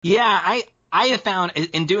Yeah, I have found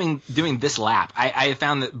in doing this lap, I have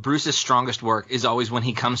found that Bruce's strongest work is always when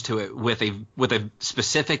he comes to it with a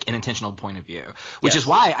specific and intentional point of view, which is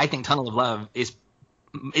why I think Tunnel of Love is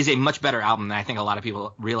a much better album than I think a lot of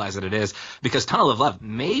people realize that it is, because Tunnel of Love,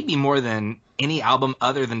 maybe more than any album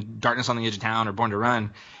other than Darkness on the Edge of Town or Born to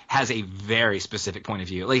Run, has a very specific point of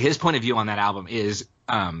view. Like, his point of view on that album is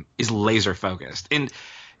laser focused. And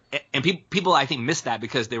people I think missed that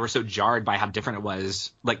because they were so jarred by how different it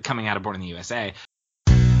was, like, coming out of Born in the USA.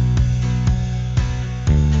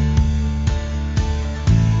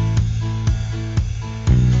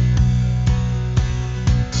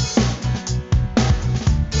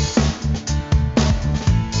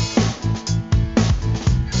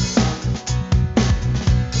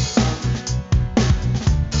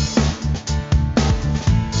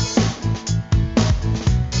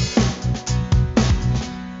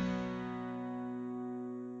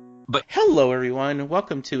 Hello, everyone.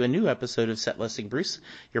 Welcome to a new episode of Set Listing Bruce,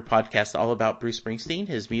 your podcast all about Bruce Springsteen,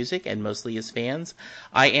 his music, and mostly his fans.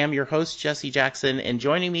 I am your host, Jesse Jackson, and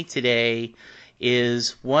joining me today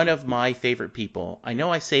is one of my favorite people. I know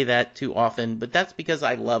I say that too often, but that's because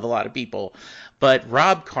I love a lot of people. But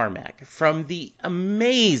Rob Carmack from the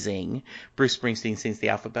amazing Bruce Springsteen Sings the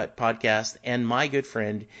Alphabet podcast, and my good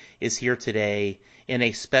friend, is here today in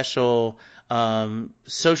a special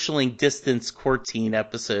socially distanced quarantine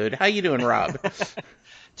episode. How you doing, Rob?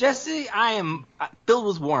 Jesse, I am filled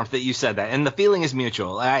with warmth that you said that, and the feeling is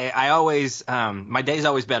mutual. I always, my day's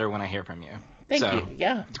always better when I hear from you. Thank you.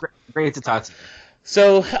 Yeah. It's great to talk to you.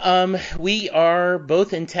 So, we are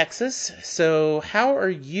both in Texas. So how are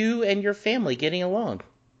you and your family getting along?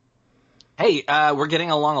 Hey, we're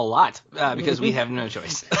getting along a lot because we have no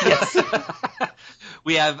choice. Yes.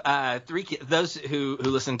 We have 3 kids. Those who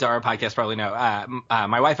listen to our podcast probably know.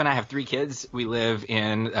 My wife and I have 3 kids. We live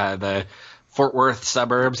in the Fort Worth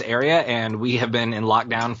suburbs area, and we have been in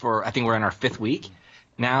lockdown for, I think we're in our 5th week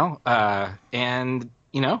now. And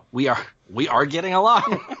you know, we are getting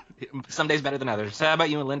along. Some days better than others. So how about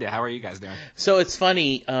you and Linda? How are you guys doing? So it's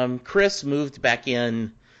funny. Chris moved back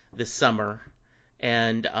in this summer,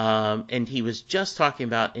 and he was just talking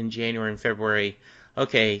about in January and February,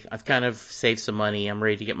 okay, I've kind of saved some money. I'm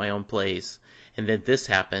ready to get my own place. And then this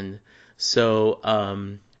happened. So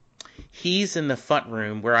he's in the front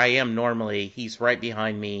room where I am normally. He's right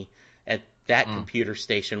behind me at that computer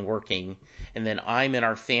station working. And then I'm in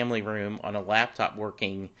our family room on a laptop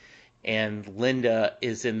working. And Linda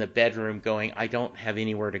is in the bedroom going, I don't have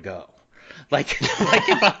anywhere to go. Like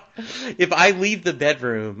if I leave the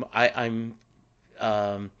bedroom,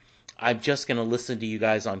 I'm just going to listen to you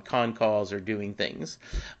guys on con calls or doing things.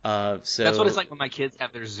 So that's what it's like when my kids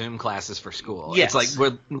have their Zoom classes for school. Yes. It's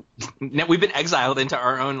like we've been exiled into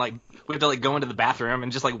our own, like, we have to like go into the bathroom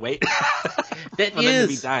and just like wait that for is them to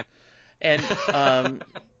be done. And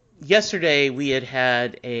yesterday we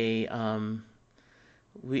had a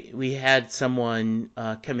we had someone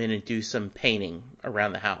come in and do some painting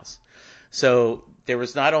around the house. So there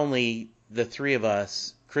was not only the 3 of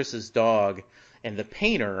us, Chris's dog, and the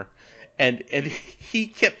painter, and he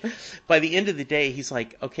kept, by the end of the day, he's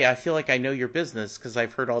like, okay, I feel like I know your business because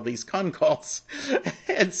I've heard all these con calls.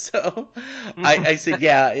 And so I said,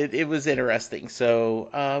 yeah, it was interesting.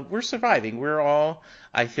 So we're surviving.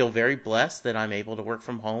 I feel very blessed that I'm able to work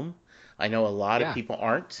from home. I know a lot of people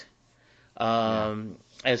aren't.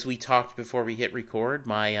 As we talked before we hit record,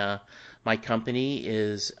 my company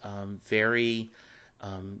is very,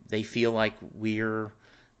 they feel like we are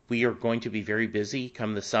going to be very busy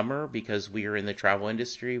come the summer because we are in the travel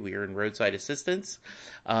industry. We are in roadside assistance.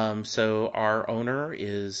 So our owner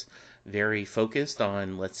is very focused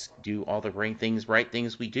on let's do all the right things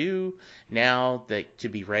we do now that to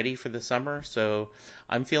be ready for the summer. So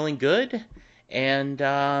I'm feeling good and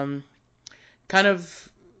kind of,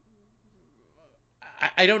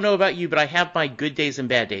 I don't know about you, but I have my good days and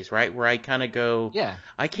bad days, right? Where I kind of go,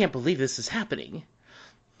 I can't believe this is happening.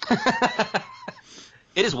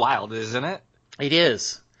 It is wild, isn't it? It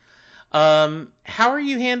is. How are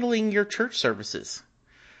you handling your church services?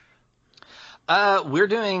 We're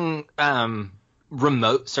doing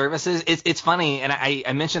remote services. It's funny, and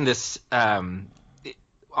I mentioned this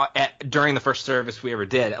during the first service we ever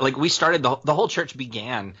did. Like, we started, the whole church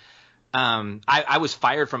began. I was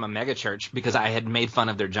fired from a mega church because I had made fun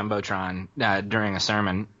of their Jumbotron during a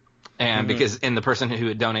sermon. And the person who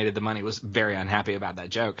had donated the money was very unhappy about that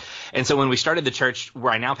joke. And so when we started the church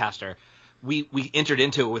where I now pastor, we entered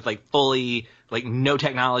into it with like fully like no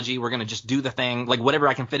technology. We're gonna just do the thing, like whatever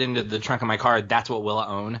I can fit into the trunk of my car, that's what we'll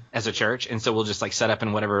own as a church. And so we'll just like set up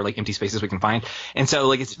in whatever like empty spaces we can find. And so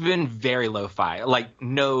like it's been very lo-fi, like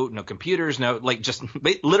no computers, no like just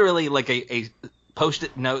literally like a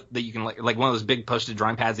post-it note that you can like one of those big posted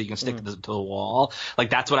drawing pads that you can stick to the wall. Like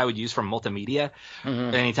that's what I would use for multimedia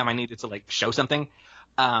anytime I needed to like show something.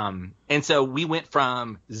 And so we went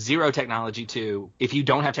from zero technology to, if you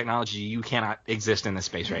don't have technology, you cannot exist in this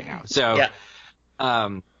space right now. So,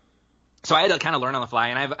 so I had to kind of learn on the fly,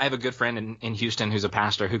 and I have a good friend in Houston who's a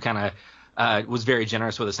pastor who kind of, was very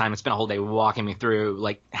generous with his time and spent a whole day walking me through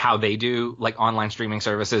like how they do like online streaming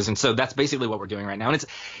services. And so that's basically what we're doing right now. And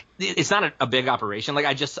it's not a big operation.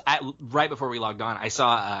 Like right before we logged on, I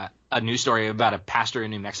saw a news story about a pastor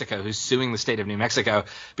in New Mexico who's suing the state of New Mexico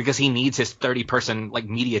because he needs his 30-person like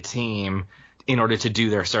media team in order to do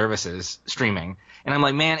their services streaming. And I'm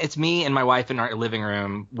like, man, it's me and my wife in our living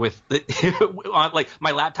room with like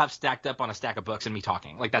my laptop stacked up on a stack of books and me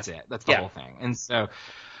talking. Like that's it. That's the whole thing. And so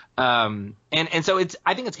and so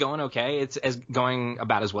I think it's going okay. It's going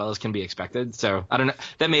about as well as can be expected. So I don't know.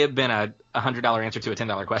 That may have been a $100 answer to a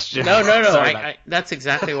 $10 question. No. That's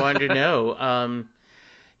exactly what I wanted to know.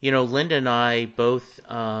 Linda and I both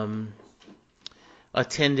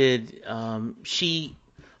attended.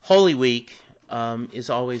 Holy Week is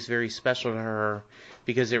always very special to her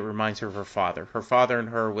because it reminds her of her father. Her father and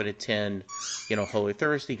her would attend, Holy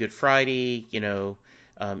Thursday, Good Friday,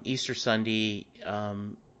 Easter Sunday.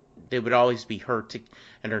 They would always be her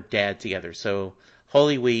and her dad together. So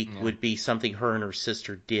Holy Week would be something her and her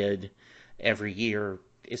sister did every year.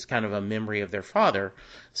 It's kind of a memory of their father.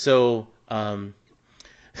 So, we're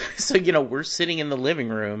sitting in the living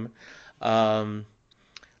room, either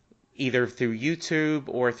through YouTube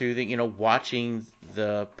or through watching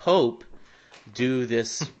the Pope do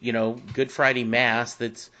this, Good Friday Mass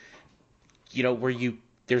that's, where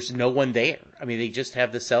there's no one there. I mean, they just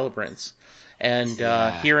have the celebrants. And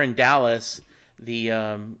here in Dallas, the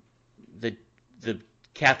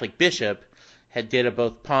Catholic bishop did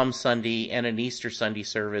both Palm Sunday and an Easter Sunday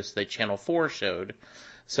service that Channel 4 showed.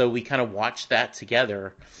 So we kind of watched that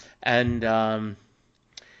together. And I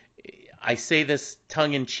say this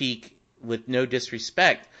tongue-in-cheek with no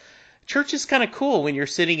disrespect. Church is kind of cool when you're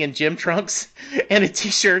sitting in gym trunks and a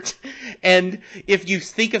T-shirt. And if you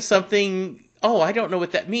think of something, I don't know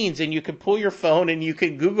what that means, and you can pull your phone and you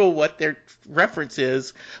can Google what their reference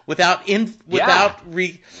is without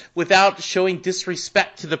showing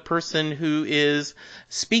disrespect to the person who is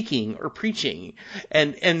speaking or preaching.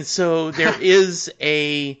 And so there is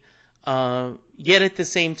yet at the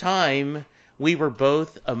same time, we were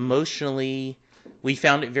both emotionally, we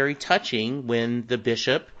found it very touching when the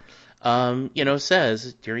bishop,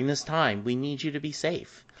 says during this time, we need you to be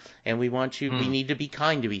safe. And we need to be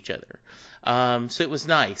kind to each other. So it was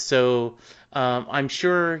nice. So I'm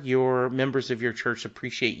sure your members of your church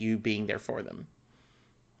appreciate you being there for them.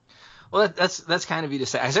 Well, that's kind of you to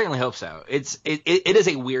say. I certainly hope so. It is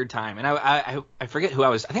a weird time, and I forget who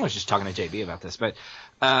I think I was just talking to JB about this, but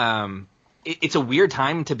it's a weird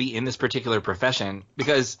time to be in this particular profession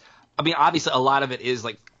because I mean, obviously, a lot of it is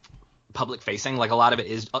like public facing, like a lot of it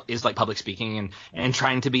is like public speaking and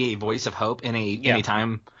trying to be a voice of hope in a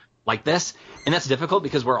time like this. And that's difficult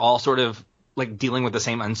because we're all sort of like dealing with the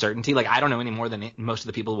same uncertainty. Like I don't know any more than most of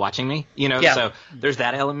the people watching me, so there's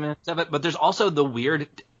that element of it, but there's also the weird,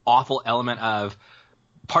 awful element of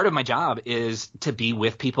part of my job is to be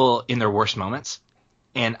with people in their worst moments.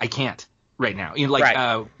 And I can't right now.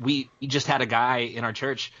 We just had a guy in our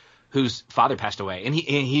church whose father passed away, and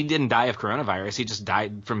he didn't die of coronavirus. He just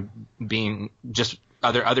died from being just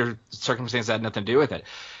other circumstances that had nothing to do with it.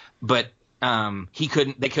 But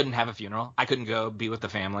they couldn't have a funeral. I couldn't go be with the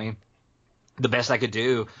family. The best I could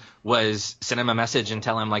do was send him a message and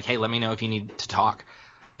tell him like, hey, let me know if you need to talk.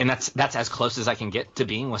 And that's as close as I can get to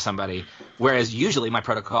being with somebody. Whereas usually my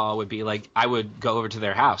protocol would be like I would go over to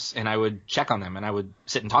their house and I would check on them and I would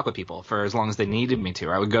sit and talk with people for as long as they needed me to.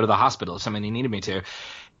 Or I would go to the hospital if somebody needed me to.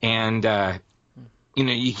 And,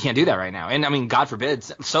 you can't do that right now. And I mean, God forbid,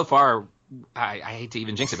 so far, I hate to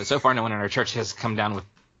even jinx it, but so far no one in our church has come down with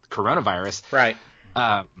coronavirus. Right.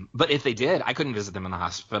 But if they did, I couldn't visit them in the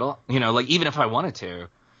hospital. Like even if I wanted to,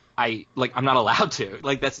 I'm not allowed to.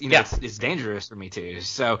 Like that's, it's dangerous for me to.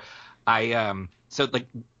 So the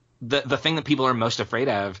thing that people are most afraid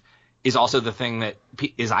of is also the thing that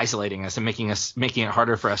is isolating us and making it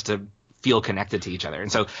harder for us to feel connected to each other.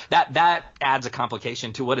 And so that adds a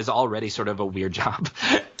complication to what is already sort of a weird job.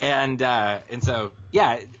 And so,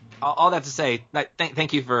 yeah, all that to say,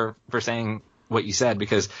 thank you for saying what you said,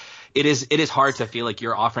 because it is hard to feel like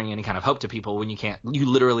you're offering any kind of hope to people when you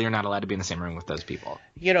literally are not allowed to be in the same room with those people.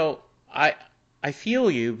 I feel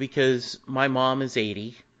you, because my mom is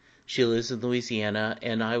 80. She lives in Louisiana,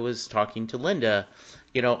 and I was talking to Linda.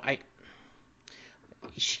 I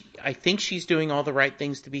think she's doing all the right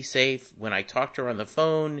things to be safe. When I talk to her on the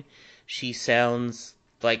phone, she sounds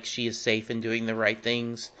like she is safe and doing the right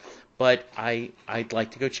things. But I'd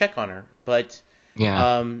like to go check on her. But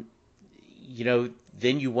Yeah.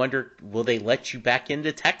 Then you wonder, will they let you back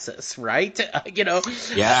into Texas, right?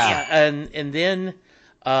 Yeah. And then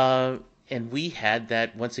and we had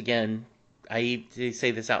that once again. I hate to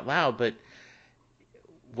say this out loud, but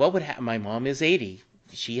what would happen? My mom is 80.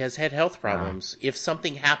 She has had health problems. If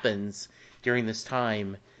something happens during this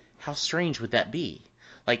time, how strange would that be?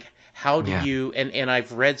 Like, how do you, and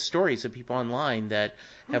I've read stories of people online that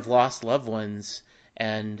have lost loved ones,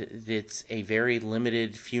 and it's a very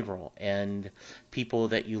limited funeral, and people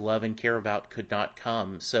that you love and care about could not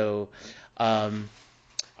come. So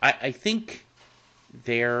I think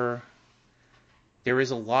there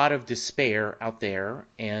is a lot of despair out there,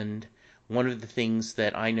 and one of the things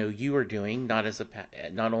that I know you are doing, not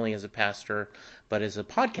only as a pastor, but as a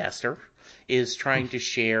podcaster, is trying to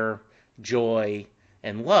share joy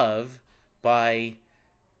and love by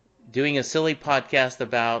doing a silly podcast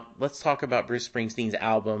let's talk about Bruce Springsteen's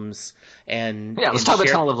albums let's talk about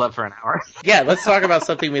Tunnel of Love for an hour. Yeah, let's talk about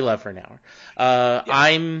something we love for an hour.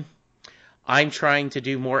 I'm trying to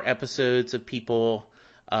do more episodes of people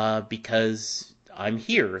because I'm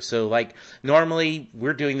here. So, like, normally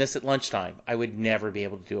we're doing this at lunchtime. I would never be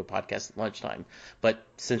able to do a podcast at lunchtime. But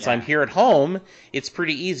since I'm here at home, it's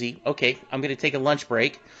pretty easy. Okay, I'm going to take a lunch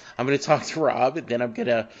break. I'm going to talk to Rob, and then I'm going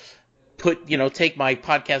to take my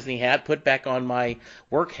podcasting hat, put back on my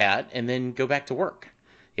work hat, and then go back to work.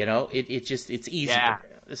 It's easy. Yeah.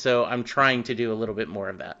 So I'm trying to do a little bit more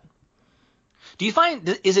of that. Do you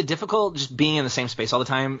find, is it difficult just being in the same space all the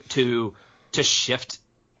time to shift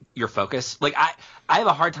your focus? Like, I have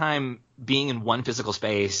a hard time being in one physical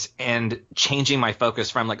space and changing my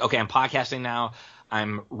focus from, like, okay, I'm podcasting now,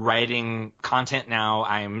 I'm writing content now,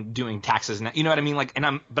 I'm doing taxes now, you know what I mean? Like,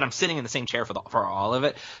 but I'm sitting in the same chair for all of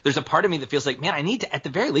it. There's a part of me that feels like, man, I need to, at the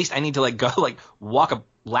very least, I need to, like, go, like, walk a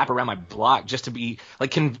lap around my block just to be,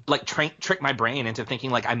 like, trick my brain into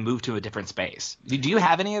thinking, like, I moved to a different space. Do you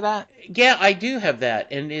have any of that? Yeah, I do have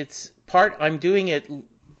that, and I'm doing it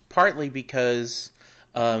partly because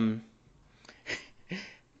I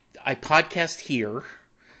podcast here,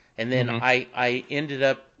 and then I ended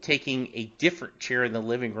up taking a different chair in the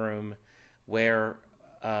living room where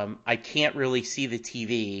I can't really see the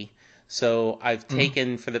TV. So I've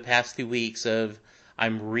taken for the past 2 weeks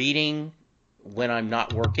I'm reading when I'm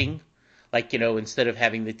not working. Like, instead of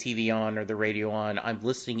having the TV on or the radio on, I'm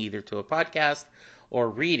listening either to a podcast or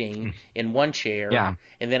reading in one chair. Yeah.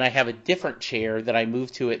 And then I have a different chair that I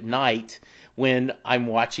move to at night when I'm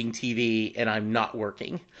watching TV and I'm not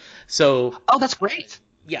working. So, oh, that's great.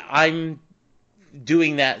 Yeah, I'm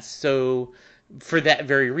doing that so for that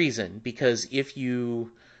very reason, because if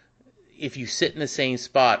you sit in the same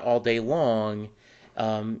spot all day long,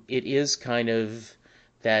 it is kind of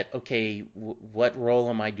that, okay, what role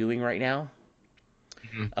am I doing right now?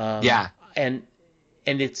 And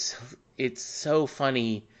it's so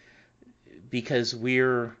funny because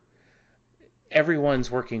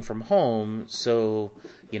everyone's working from home, so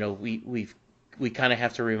we kind of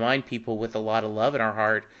have to remind people with a lot of love in our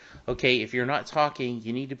heart, okay, if you're not talking,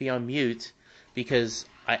 you need to be on mute, because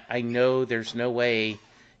I know there's no way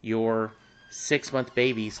your 6-month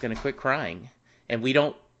baby is going to quit crying, and we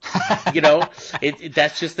don't.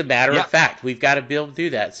 That's just a matter of fact. We've got to be able to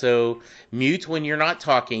do that. So mute when you're not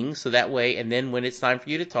talking, so that way, and then when it's time for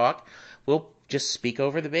you to talk, we'll just speak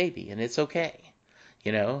over the baby, and it's okay.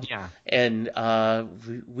 Yeah. And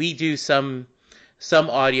we do some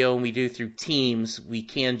audio, and we do through Teams. We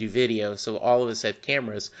can do video, so all of us have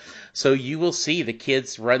cameras. So you will see the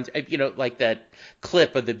kids run, like that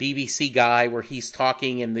clip of the BBC guy where he's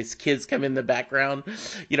talking and these kids come in the background.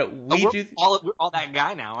 We're all that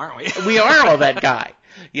guy now, aren't we? We are all that guy.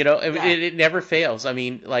 It never fails. I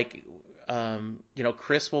mean, like,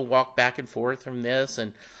 Chris will walk back and forth from this,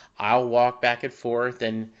 and I'll walk back and forth,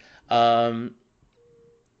 and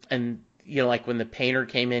like when the painter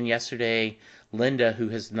came in yesterday, Linda, who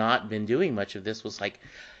has not been doing much of this, was like,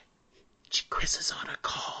 Chris is on a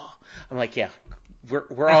call. I'm like, yeah,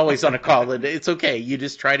 we're always on a call, Linda. It's okay. You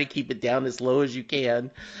just try to keep it down as low as you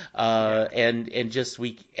can. And just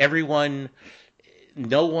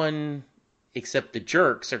no one except the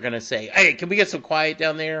jerks are going to say, hey, can we get some quiet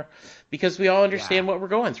down there? Because we all understand what we're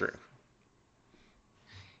going through.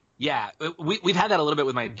 Yeah, we've had that a little bit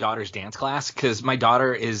with my daughter's dance class, because my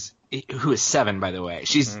daughter who is 7, by the way.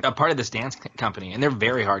 She's a part of this dance company, and they're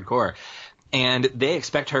very hardcore. And they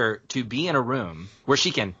expect her to be in a room where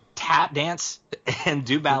she can tap dance and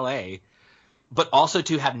do ballet, but also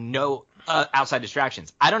to have no outside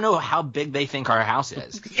distractions. I don't know how big they think our house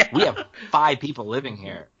is. Yeah. We have 5 people living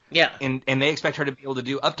here. Yeah. And they expect her to be able to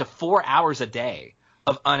do up to 4 hours a day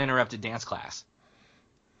of uninterrupted dance class.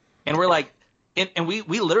 And we're like, and we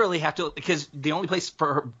literally have to, because the only place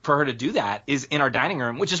for her to do that is in our dining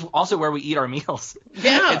room, which is also where we eat our meals.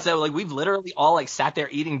 Yeah. And so like we've literally all like sat there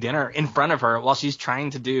eating dinner in front of her while she's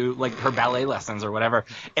trying to do like her ballet lessons or whatever.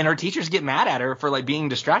 And her teachers get mad at her for like being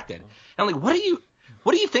distracted. And I'm like, what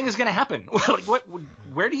do you think is going to happen? Like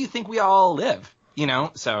where do you think we all live? You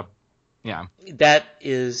know? So yeah. That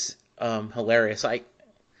is hilarious.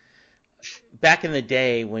 Back in the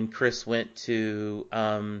day when Chris went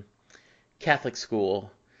to Catholic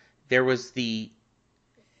school, there was the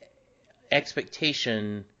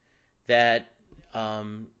expectation that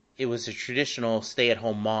it was a traditional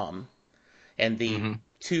stay-at-home mom, and the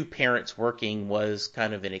 2 parents working was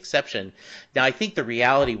kind of an exception. Now, I think the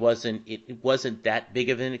reality it wasn't that big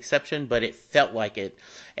of an exception, but it felt like it.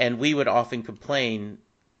 And we would often complain,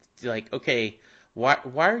 like, okay, why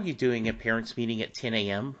are you doing a parents' meeting at 10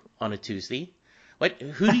 a.m. on a Tuesday?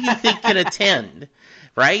 Who do you think can attend,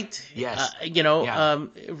 right? Yes. You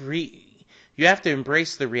have to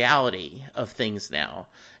embrace the reality of things now.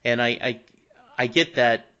 And I get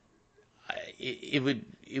that it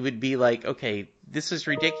would be like, okay, this is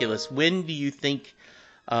ridiculous. When do you think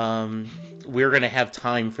we're going to have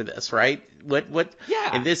time for this, right?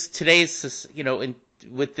 Yeah. In today's,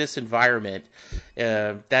 with this environment,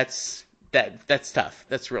 that's tough.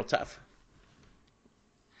 That's real tough.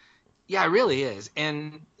 Yeah, it really is.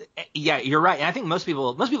 And yeah, you're right. And I think most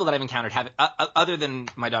people that I've encountered have, other than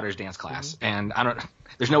my daughter's dance class, and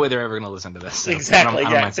there's no way they're ever going to listen to this. So exactly.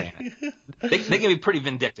 I don't mind saying it. They can be pretty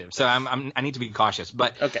vindictive, so I need to be cautious.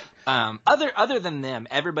 But okay. Other than them,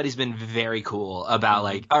 everybody's been very cool about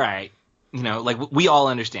like, all right, like we all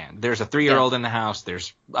understand. There's a 3-year-old in the house.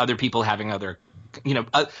 There's other people having other,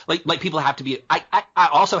 like people have to be. I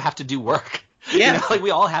also have to do work. Yeah, like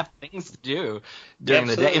we all have things to do during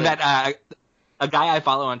the day. In fact, a guy I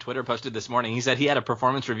follow on Twitter posted this morning. He said he had a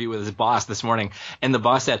performance review with his boss this morning, and the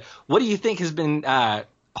boss said, "What do you think has been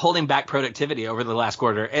holding back productivity over the last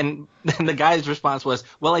quarter?" And the guy's response was,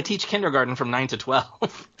 "Well, I teach kindergarten from 9 to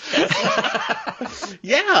 12."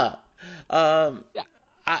 Yeah. I'm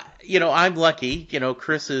lucky.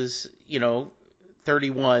 Chris is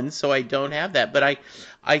 31, so I don't have that, but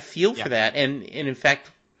I feel for that, and in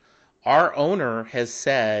fact. Our owner has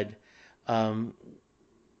said the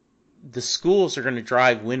schools are going to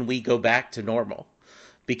drive when we go back to normal,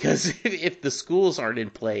 because if the schools aren't in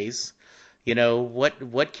place,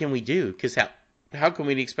 what can we do? Because how can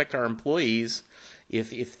we expect our employees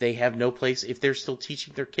if they have no place, if they're still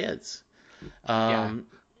teaching their kids?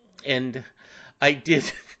 And I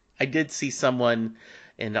did see someone,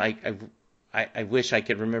 and I wish I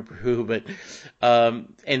could remember who, but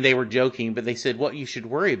and they were joking, but they said what you should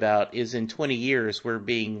worry about is in 20 years we're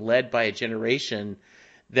being led by a generation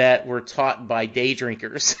that were taught by day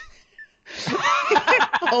drinkers,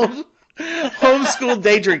 homeschooled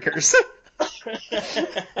day drinkers.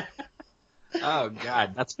 Oh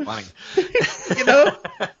God, that's funny.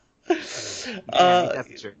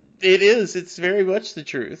 That's true. It is. It's very much the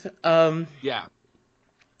truth. Yeah.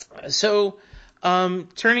 So.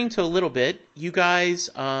 Turning to a little bit, you guys,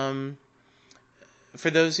 for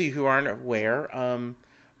those of you who aren't aware,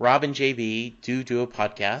 Rob and JB do a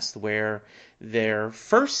podcast where their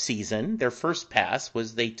first season, their first pass,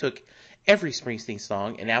 was they took every Springsteen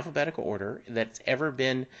song in alphabetical order that's ever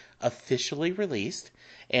been officially released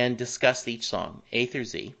and discussed each song, A through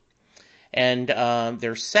Z. And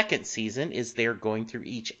their second season is they're going through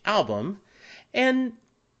each album and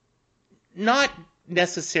not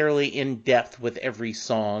necessarily in depth with every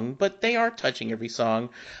song, but they are touching every song,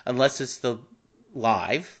 unless it's the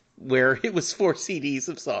live where it was 4 CDs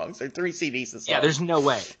of songs or 3 CDs of songs. Yeah, there's no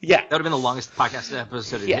way. Yeah, that would have been the longest podcast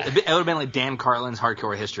episode. Yeah. It would have been like Dan Carlin's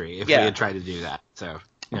Hardcore History if we had tried to do that. So,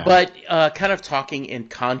 yeah. But kind of talking in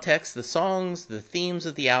context, the songs, the themes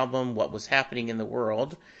of the album, what was happening in the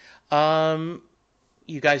world.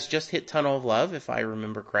 You guys just hit Tunnel of Love, if I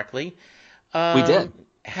remember correctly. We did.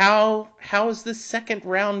 How is the second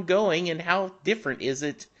round going, and how different is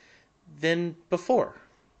it than before?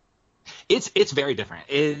 It's very different.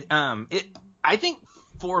 I think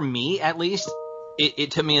for me at least,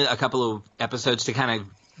 it took me a couple of episodes to kind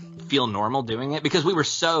of feel normal doing it, because we were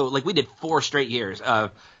so we did 4 straight years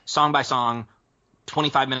of song by song,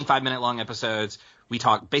 25-minute long episodes. We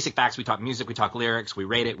talk basic facts, we talk music, we talk lyrics, we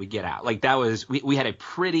rate it, we get out. Like that was we had a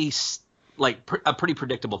pretty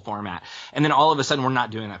predictable format. And then all of a sudden we're not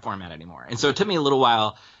doing that format anymore. And so it took me a little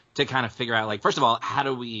while to kind of figure out, like, first of all, how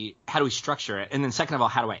do we structure it? And then second of all,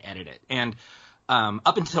 how do I edit it? And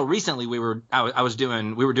up until recently, we were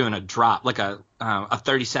doing a drop, like a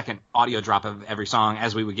 30-second audio drop of every song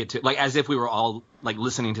as we would get to, like, as if we were all like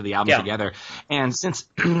listening to the album together. And since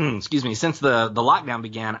since the lockdown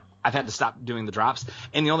began, I've had to stop doing the drops.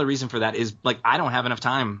 And the only reason for that is, like, I don't have enough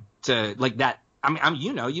time to, like, that. I mean,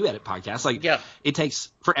 you edit podcasts, like, it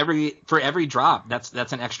takes for every drop. That's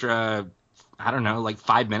an extra, I don't know, like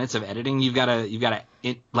 5 minutes of editing. You've got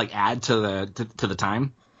to like add to the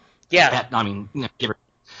time. Yeah. I mean,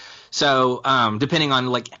 so depending on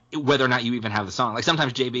like whether or not you even have the song, like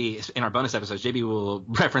sometimes JB in our bonus episodes, JB will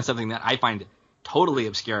reference something that I find totally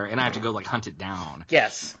obscure and I have to go like hunt it down.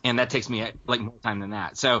 Yes. And that takes me like more time than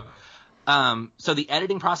that. So the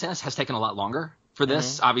editing process has taken a lot longer for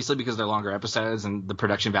this, obviously, because they're longer episodes and the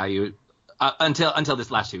production value until this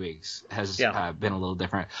last 2 weeks has been a little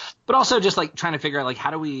different. But also just like trying to figure out, like, how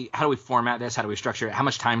do we format this? How do we structure it? How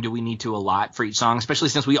much time do we need to allot for each song, especially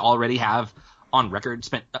since we already have on record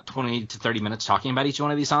spent 20 to 30 minutes talking about each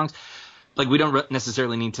one of these songs. Like, we don't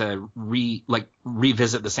necessarily need to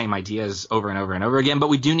revisit the same ideas over and over and over again, but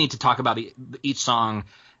we do need to talk about each song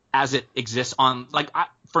as it exists on, like,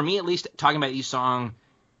 for me at least, talking about each song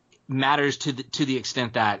matters to the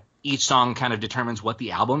extent that each song kind of determines what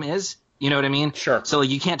the album is. You know what I mean? Sure. So, like,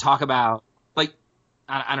 you can't talk about, like,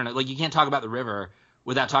 I don't know, like, you can't talk about The River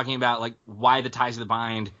without talking about, like, why The Ties of the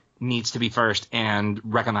Bind needs to be first and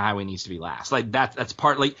Wreck on the Highway needs to be last. Like, that's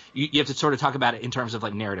part, like, you have to sort of talk about it in terms of,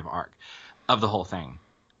 like, narrative arc of the whole thing.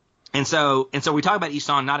 And so we talk about each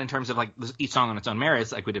song not in terms of, like, each song on its own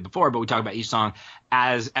merits like we did before, but we talk about each song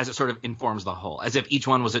as it sort of informs the whole, as if each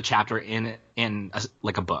one was a chapter in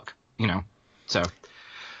like a book, you know? So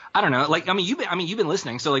I don't know. Like, you've been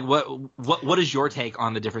listening. So, like, what is your take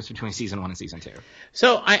on the difference between season 1 and season 2?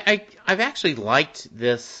 So I've actually liked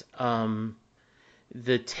this,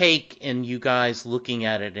 the take in you guys looking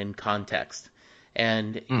at it in context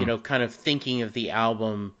and, you know, kind of thinking of the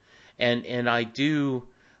album. And I do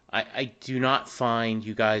not find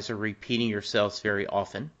you guys are repeating yourselves very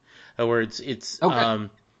often. In other words, it's, okay.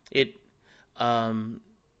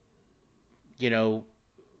 You know,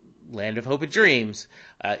 Land of Hope and Dreams.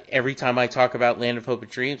 Every time I talk about Land of Hope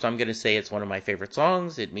and Dreams, I'm going to say it's one of my favorite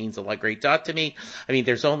songs. It means a great dot to me. I mean,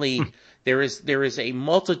 there's only there is a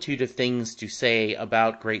multitude of things to say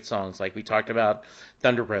about great songs. Like we talked about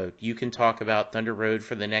Thunder Road. You can talk about Thunder Road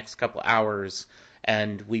for the next couple hours,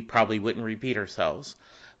 and we probably wouldn't repeat ourselves.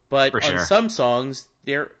 But on some songs,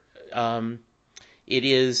 it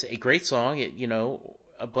is a great song. You know,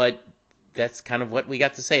 but that's kind of what we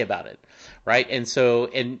got to say about it, right? And so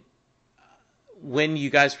when you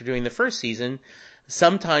guys were doing the first season,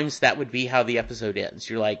 sometimes that would be how the episode ends.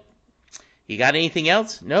 You're like, you got anything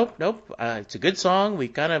else? Nope. It's a good song.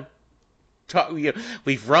 We've kind of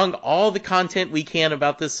we've wrung all the content we can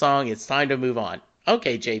about this song. It's time to move on.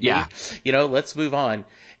 Okay, JB, you know, let's move on.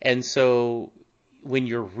 And so when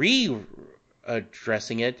you're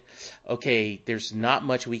readdressing it, okay, there's not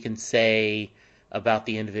much we can say about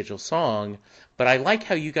the individual song, but I like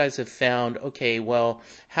how you guys have found, okay, well,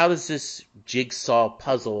 how does this jigsaw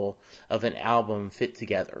puzzle of an album fit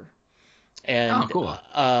together? And, cool.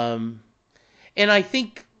 And I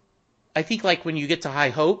think like when you get to High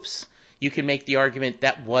Hopes, you can make the argument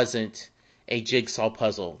that wasn't a jigsaw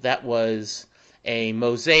puzzle. That was a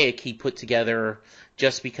mosaic he put together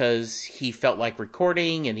just because he felt like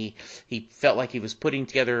recording and he felt like he was putting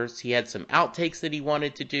together, he had some outtakes that he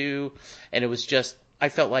wanted to do, and it was just, I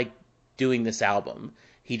felt like doing this album.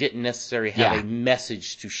 He didn't necessarily have a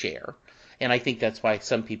message to share. And I think that's why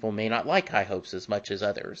some people may not like High Hopes as much as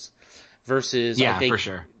others. Versus, I think, for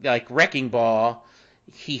sure, like Wrecking Ball,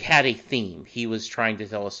 he had a theme. He was trying to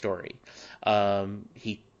tell a story.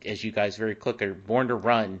 He, as you guys very quickly, Born to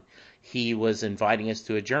Run, he was inviting us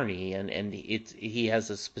to a journey, and he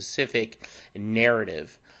has a specific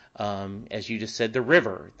narrative. As you just said, The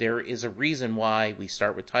River. There is a reason why we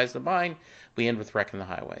start with Ties of the Bind, we end with Wrecking the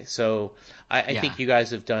Highway. So I think you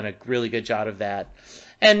guys have done a really good job of that.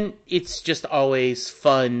 And it's just always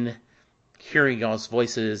fun hearing y'all's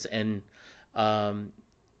voices, and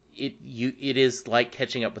it is like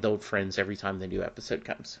catching up with old friends every time the new episode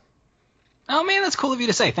comes. Oh man, that's cool of you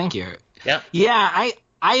to say. Thank you. Yeah. Yeah,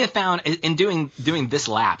 I have found in doing this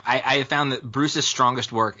lap, I have found that Bruce's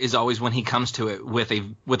strongest work is always when he comes to it with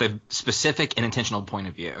a specific and intentional point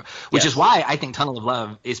of view, which is why I think Tunnel of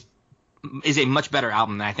Love is is a much better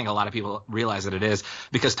album than I think a lot of people realize that it is,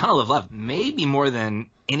 because Tunnel of Love, maybe more than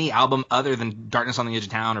any album other than Darkness on the Edge of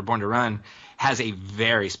Town or Born to Run, has a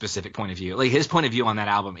very specific point of view. Like, his point of view on that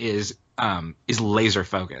album is laser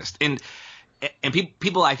focused, and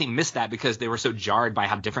people I think missed that because they were so jarred by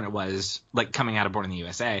how different it was, like, coming out of Born in the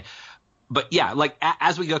USA. But yeah, like,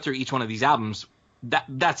 as we go through each one of these albums,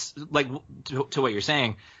 that's like, to what you're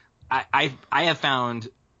saying, I have found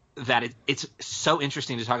that it's so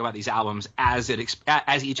interesting to talk about these albums as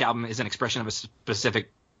each album is an expression of a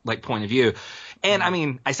specific, like, point of view. And I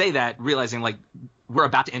mean, I say that realizing, like, we're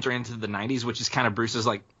about to enter into the 90s, which is kind of Bruce's,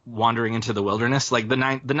 like, wandering into the wilderness. Like, the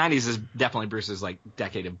 90s is definitely Bruce's, like,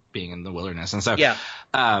 decade of being in the wilderness. And so yeah.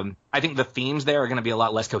 I think the themes there are going to be a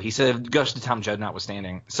lot less cohesive, Ghost of Tom Joad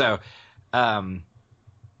notwithstanding. So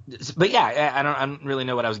but yeah, I don't really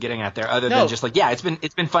know what I was getting at there, other than just, like, yeah, it's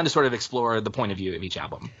been fun to sort of explore the point of view of each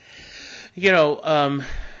album. You know,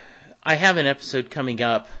 I have an episode coming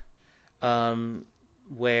up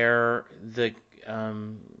where the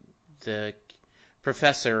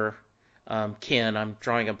professor, Ken, I'm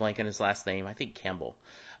drawing a blank on his last name, I think Campbell.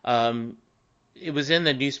 It was in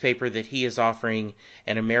the newspaper that he is offering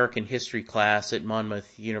an American history class at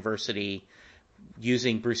Monmouth University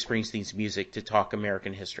using Bruce Springsteen's music to talk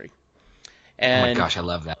American history. And, oh my gosh, I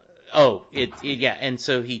love that. Oh, yeah. And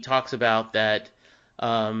so he talks about that,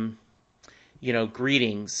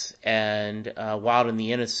 Greetings and Wild and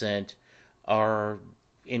the Innocent are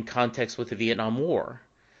in context with the Vietnam War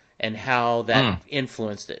and how that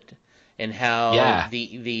influenced it, and how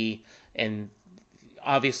and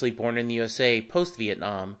obviously Born in the USA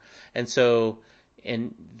post-Vietnam.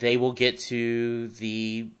 And they will get to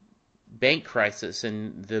the bank crisis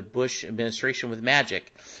and the Bush administration with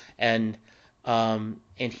magic, and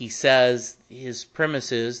he says his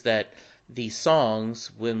premise is that these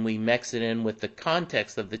songs, when we mix it in with the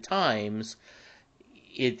context of the times,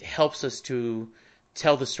 it helps us to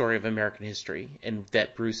tell the story of American history, and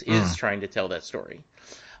that Bruce is trying to tell that story.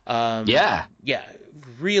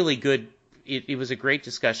 Really good. It was a great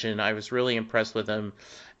discussion. I was really impressed with him,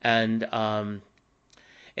 and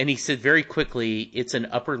he said very quickly, it's an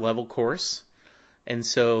upper level course. And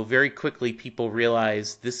so very quickly people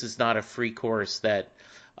realize this is not a free course that,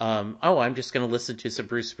 I'm just going to listen to some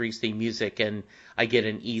Bruce Springsteen music and I get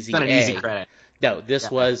an easy A. Easy credit. No, this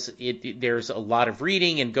was, there's a lot of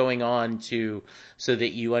reading and going on so that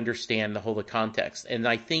you understand the whole context. And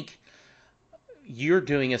I think you're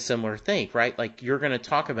doing a similar thing, right? Like, you're going to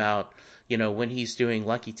talk about, when he's doing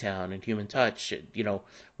Lucky Town and Human Touch,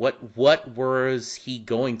 what was he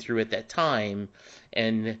going through at that time,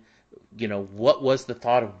 and what was the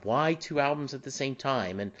thought of why two albums at the same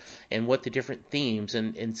time, and what the different themes,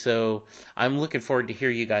 and so I'm looking forward to hear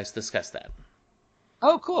you guys discuss that.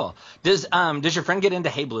 Oh, cool. Does your friend get into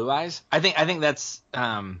Hey Blue Eyes? I think that's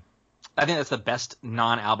the best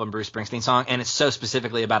non-album Bruce Springsteen song, and it's so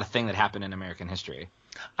specifically about a thing that happened in American history.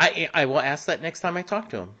 I will ask that next time I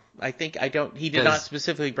talk to him. He did not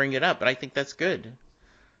specifically bring it up, but I think that's good.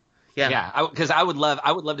 Yeah, because I would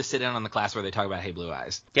love to sit in on the class where they talk about Hey Blue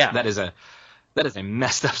Eyes. Yeah, that is a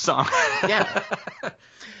messed up song. Yeah,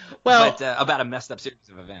 well, but about a messed up series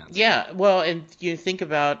of events. Yeah, well, and you think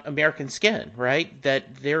about American Skin,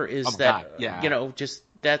 just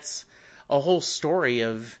that's a whole story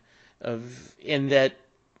of the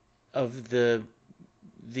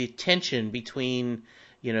tension between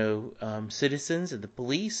citizens and the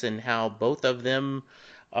police, and how both of them,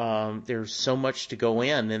 there's so much to go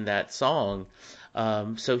in that song.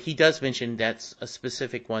 So he does mention that's a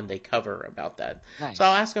specific one they cover about that. Nice. So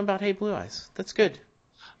I'll ask him about Hey Blue Eyes. That's good.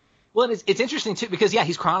 Well, it's interesting too, because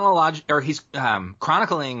he's chronicling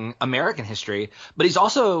American history, but he's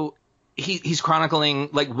also he's chronicling,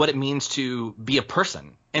 like, what it means to be a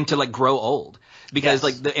person and to, like, grow old. Because,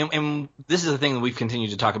 yes. And this is the thing that we've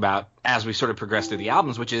continued to talk about as we sort of progress through the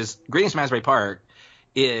albums, which is Greetings from Asbury Park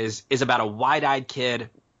is about a wide-eyed kid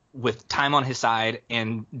with time on his side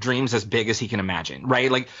and dreams as big as he can imagine,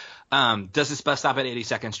 right? Like, does this bus stop at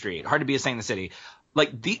 82nd Street? Hard to be a saint in the city.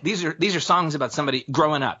 Like, these are songs about somebody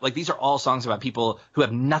growing up. Like, these are all songs about people who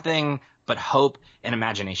have nothing but hope and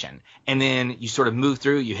imagination. And then you sort of move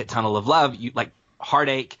through, you hit Tunnel of Love, you, like,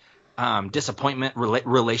 heartache, disappointment,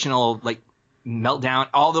 relational, like, meltdown,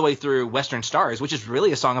 all the way through Western Stars, which is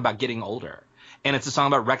really a song about getting older. And it's a song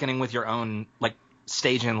about reckoning with your own, like,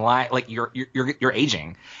 stage in life, like you're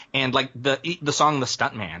aging. And, like, the song The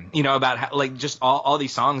Stuntman, about how, like, just all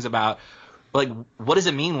these songs about, like, what does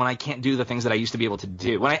it mean when I can't do the things that I used to be able to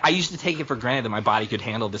do? When I used to take it for granted that my body could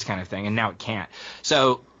handle this kind of thing, and now it can't.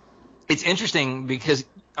 So it's interesting because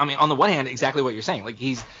I mean, on the one hand, exactly what you're saying. Like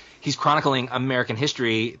he's chronicling American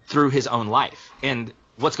history through his own life, and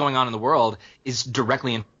what's going on in the world is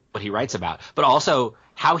directly in what he writes about. But also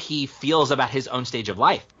how he feels about his own stage of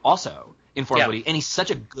life also informs what he. And he's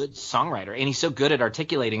such a good songwriter, and he's so good at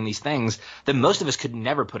articulating these things that most of us could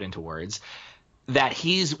never put into words. That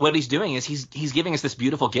what he's doing is he's giving us this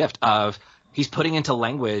beautiful gift of he's putting into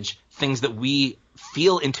language things that we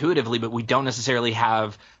feel intuitively, but we don't necessarily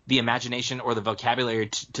have the imagination or the vocabulary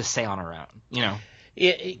to say on our own.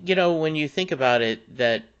 When you think about it,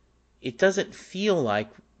 that it doesn't feel like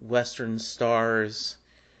Western Stars.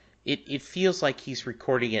 It feels like he's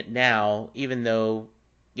recording it now, even though,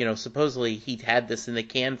 supposedly he'd had this in the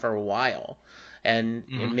can for a while, and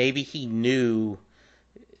maybe he knew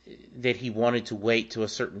that he wanted to wait to a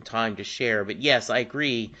certain time to share. But yes, I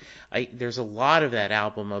agree. There's a lot of that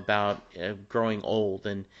album about growing old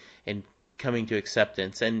and coming to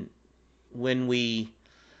acceptance. And when you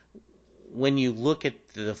look at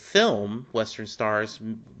the film Western Stars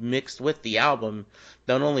mixed with the album,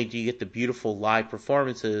 not only do you get the beautiful live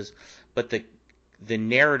performances, but the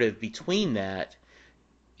narrative between that,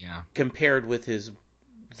 compared with this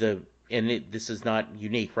is not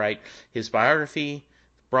unique, right? His biography,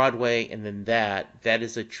 Broadway, and then that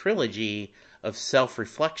is a trilogy of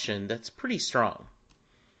self-reflection that's pretty strong.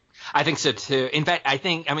 I think so too. In fact,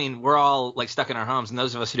 we're all like stuck in our homes, and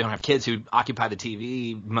those of us who don't have kids who occupy the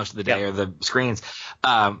TV most of the day or the screens,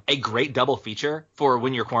 a great double feature for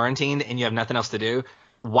when you're quarantined and you have nothing else to do.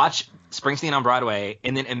 Watch Springsteen on Broadway,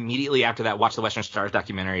 and then immediately after that, watch the Western Stars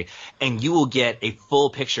documentary, and you will get a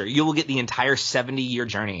full picture. You will get the entire 70-year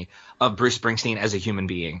journey of Bruce Springsteen as a human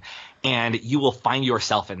being, and you will find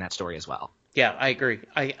yourself in that story as well. Yeah, I agree.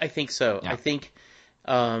 I think so. Yeah. I think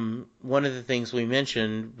one of the things we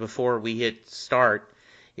mentioned before we hit start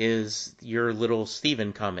is your little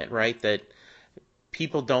Steven comment, right? That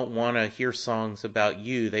people don't want to hear songs about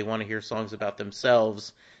you. They want to hear songs about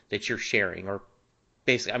themselves that you're sharing, or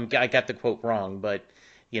basically, I got the quote wrong, but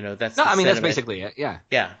that's the sentiment. That's basically it. Yeah.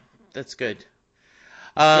 Yeah, that's good.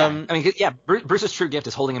 Bruce's true gift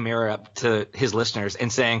is holding a mirror up to his listeners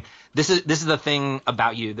and saying, "This is the thing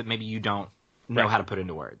about you that maybe you don't know how to put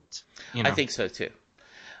into words." I think so too.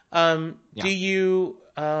 Do you?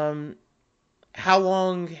 How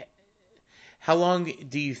long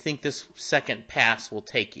do you think this second pass will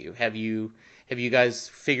take you? Have you guys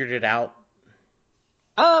figured it out?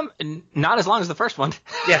 Not as long as the first one.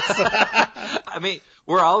 Yes. I mean,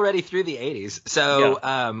 we're already through the 80s.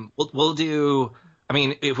 So, we'll do,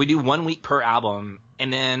 if we do 1 week per album,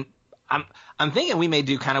 and then I'm thinking we may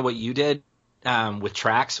do kind of what you did, with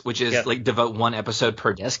tracks, which is like devote one episode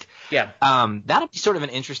per disc. Yeah. That'll be sort of an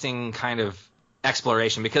interesting kind of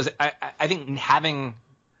exploration, because I think I'm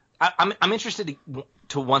interested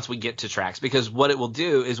to once we get to tracks, because what it will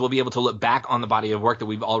do is we'll be able to look back on the body of work that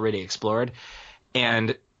we've already explored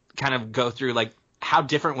and kind of go through like how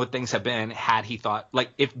different would things have been had he thought, like,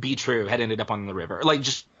 if Be True had ended up on the river, like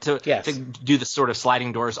just to do this sort of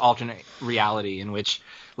sliding doors alternate reality in which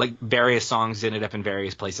like various songs ended up in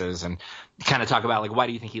various places, and kind of talk about like why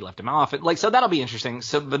do you think he left him off, and, like, so that'll be interesting.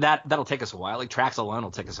 So but that'll take us a while. Like tracks alone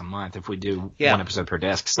will take us a month if we do one episode per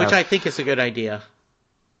disc, so. Which I think is a good idea.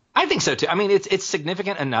 I think so too. I mean, it's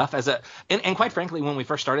significant enough as and quite frankly, when we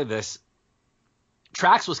first started this,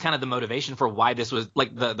 tracks was kind of the motivation for why this was,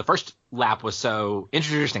 like, the first lap was so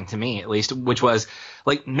interesting to me, at least, which was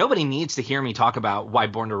like, nobody needs to hear me talk about why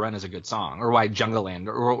Born to Run is a good song, or why Jungleland,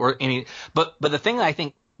 or any, but the thing that I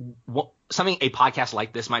think something a podcast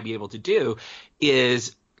like this might be able to do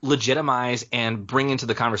is legitimize and bring into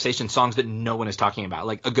the conversation songs that no one is talking about,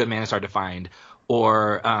 like A Good Man Is Hard to Find,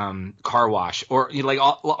 or Car Wash, or like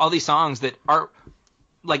all these songs that are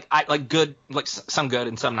like good, like some good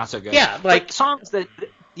and some not so good. Yeah, like songs that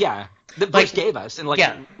Bruce gave us, and like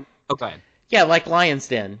oh, go ahead. Yeah, like Lion's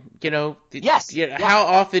Den. Yes. How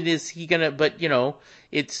often is he gonna? But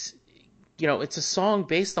it's a song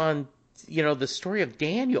based on the story of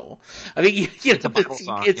Daniel. I mean, it's a Bible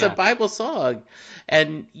song. It's a Bible song,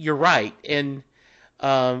 and you're right, and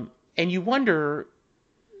you wonder.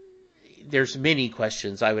 There's many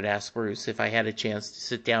questions I would ask Bruce if I had a chance to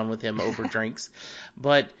sit down with him over drinks.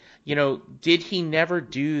 But, did he never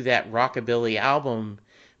do that Rockabilly album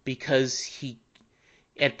because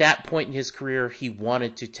at that point in his career, he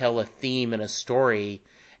wanted to tell a theme and a story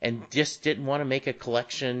and just didn't want to make a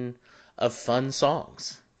collection of fun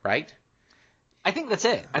songs, right? I think that's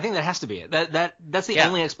it. I think that has to be it. That's the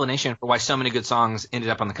only explanation for why so many good songs ended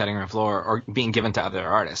up on the cutting room floor or being given to other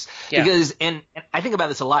artists. Yeah. Because and I think about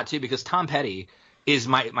this a lot too, because Tom Petty is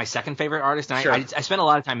my second favorite artist. And Sure. I spent a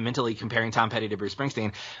lot of time mentally comparing Tom Petty to Bruce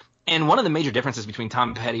Springsteen. And one of the major differences between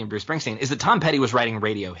Tom Petty and Bruce Springsteen is that Tom Petty was writing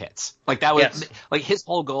radio hits. Like that was like his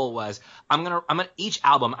whole goal was each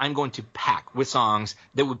album I'm going to pack with songs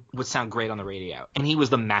that would sound great on the radio. And he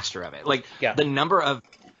was the master of it. Like the number of,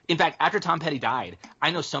 in fact, after Tom Petty died,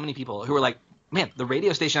 I know so many people who were like, man, the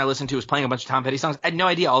radio station I listened to was playing a bunch of Tom Petty songs. I had no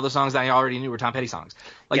idea all the songs that I already knew were Tom Petty songs.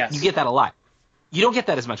 Like you get that a lot. You don't get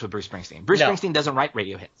that as much with Bruce Springsteen. Bruce Springsteen doesn't write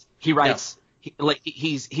radio hits. He writes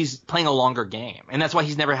he's playing a longer game, and that's why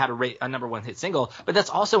he's never had a number one hit single. But that's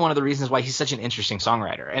also one of the reasons why he's such an interesting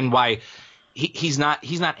songwriter, and why he's not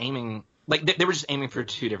aiming like they were just aiming for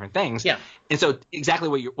two different things. Yeah. And so exactly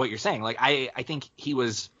what you're saying. Like I think he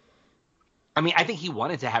was. I mean, I think he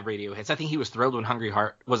wanted to have radio hits. I think he was thrilled when Hungry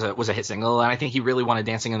Heart was a hit single, and I think he really wanted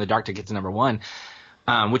Dancing in the Dark to get to number one,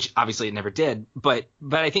 which obviously it never did. But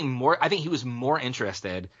I think he was more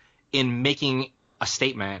interested in making a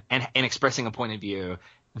statement and expressing a point of view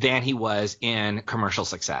than he was in commercial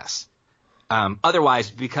success.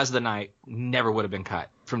 Otherwise, Because of the Night never would have been cut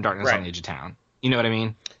from Darkness on the Edge of Town. You know what I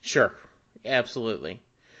mean? Sure. Absolutely.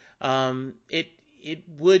 It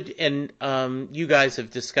would, and you guys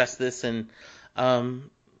have discussed this, and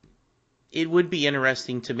it would be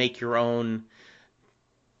interesting to make your own,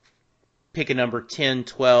 pick a number 10,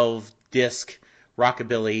 12 disc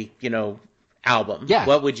rockabilly, album. Yeah.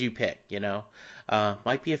 What would you pick,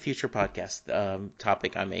 Might be a future podcast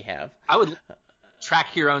topic I may have. I would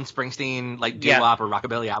track your own Springsteen, like doo-wop or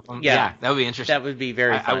rockabilly album. Yeah, that would be interesting. That would be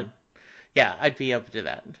very fun. I'd be open to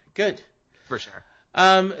that. Good. For sure.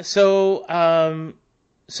 So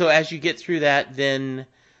as you get through that, then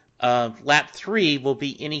lap 3 will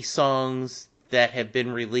be any songs that have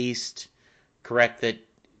been released, correct,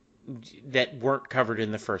 that weren't covered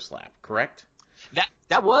in the first lap, correct?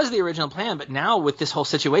 That was the original plan, but now with this whole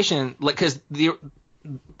situation, like, because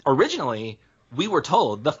originally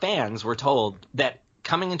the fans were told that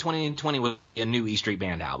coming in 2020 was a new E Street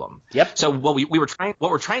Band album. Yep. So what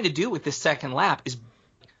we're trying to do with this second lap is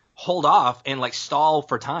hold off and like stall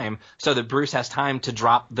for time so that Bruce has time to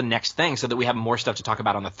drop the next thing so that we have more stuff to talk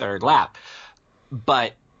about on the third lap.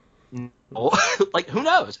 But like who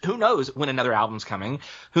knows when another album's coming,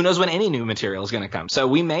 who knows when any new material is going to come. So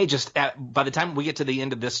we may just by the time we get to the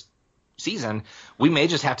end of this season, we may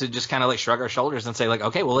just have to just kind of like shrug our shoulders and say like,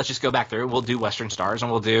 okay, well, let's just go back through, we'll do Western Stars,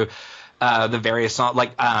 and we'll do the various songs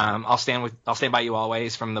like I'll Stand By You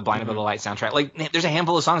Always from the Blinded by the Light soundtrack. Like there's a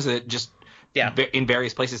handful of songs that just in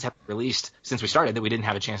various places have been released since we started that we didn't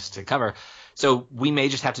have a chance to cover. So we may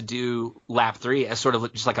just have to do lap 3 as sort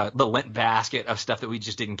of just like the lint basket of stuff that we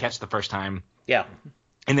just didn't catch the first time. Yeah.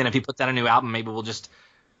 And then if he puts out a new album, maybe we'll just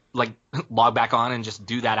like log back on and just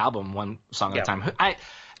do that album one song at a time.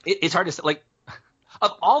 It's hard to say, like,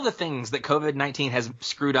 of all the things that COVID-19 has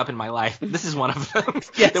screwed up in my life, this is one of them.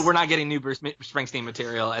 Yes. That we're not getting new Bruce Springsteen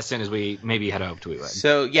material as soon as we maybe had hoped we would.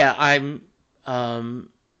 So I'm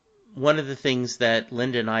one of the things that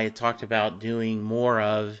Linda and I had talked about doing more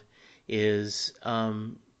of is,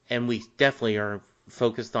 and we definitely are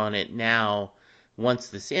focused on it now once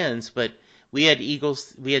this ends, but we had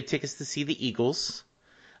tickets to see the Eagles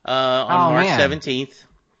on March 17th,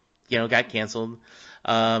 got canceled.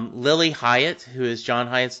 Lily Hyatt, who is John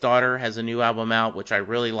Hyatt's daughter, has a new album out, which I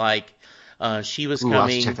really like. She was coming.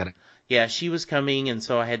 I'll check that out. Yeah, she was coming, and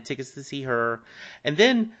so I had tickets to see her. And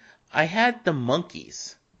then I had the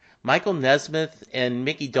Monkees. Michael Nesmith and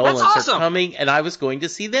Mickey Dolenz are coming, and I was going to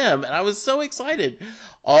see them, and I was so excited.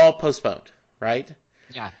 All postponed, right?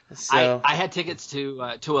 Yeah. So, I had tickets to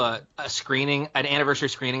a screening, an anniversary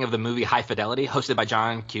screening of the movie High Fidelity, hosted by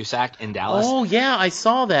John Cusack in Dallas. Oh, yeah, I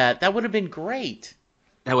saw that. That would have been great.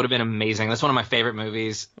 That would have been amazing. That's one of my favorite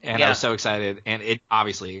movies, and I was so excited. And it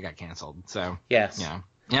got canceled. So yes,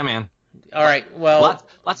 yeah, man. All right. Well,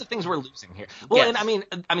 lots of things we're losing here. Well, yes.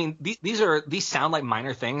 And I mean, these sound like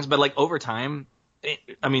minor things, but like over time,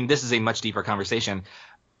 this is a much deeper conversation.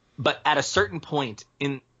 But at a certain point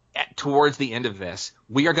towards the end of this,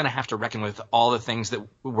 we are going to have to reckon with all the things that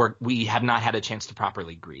we have not had a chance to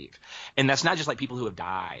properly grieve, and that's not just like people who have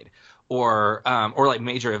died or like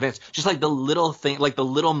major events, just like the little thing, like the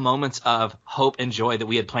little moments of hope and joy that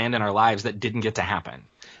we had planned in our lives that didn't get to happen.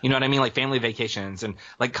 You know what I mean? Like family vacations and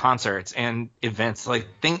like concerts and events, like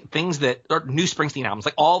things that are new Springsteen albums,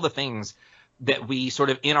 like all the things that we sort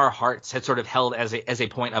of in our hearts had sort of held as a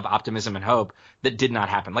point of optimism and hope that did not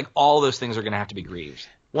happen. Like all those things are going to have to be grieved.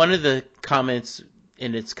 One of the comments,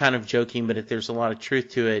 and it's kind of joking, but there's a lot of truth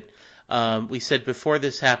to it. We said before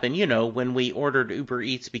this happened, when we ordered Uber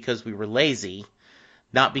Eats because we were lazy,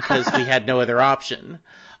 not because we had no other option.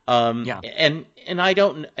 Yeah. And I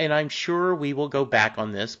don't, and I'm sure we will go back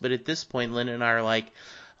on this, but at this point, Linda and I are like,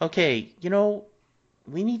 okay,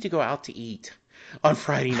 we need to go out to eat on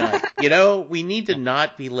Friday night. We need to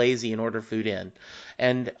not be lazy and order food in.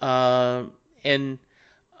 And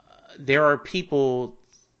there are people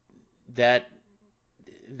that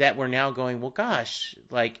we're now going, well, gosh,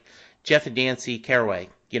 like Jeff and Nancy Caraway,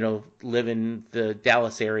 live in the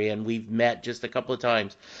Dallas area, and we've met just a couple of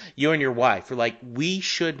times. You and your wife are like, we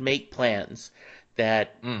should make plans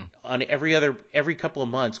that on every couple of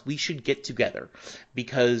months we should get together,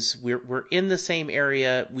 because we're in the same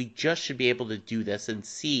area. We just should be able to do this and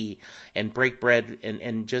see and break bread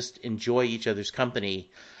and just enjoy each other's company.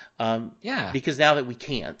 Because now that we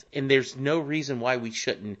can't, and there's no reason why we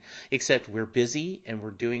shouldn't, except we're busy and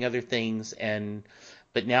we're doing other things.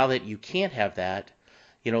 But now that you can't have that,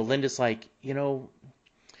 Linda's like,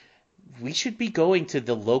 we should be going to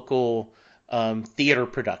the local theater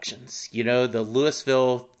productions, the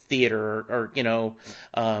Louisville Theater, or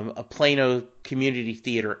a Plano Community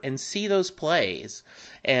Theater, and see those plays,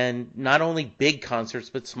 and not only big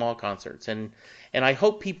concerts but small concerts. And I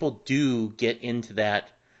hope people do get into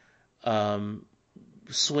that.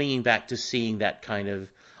 Swinging back to seeing that kind of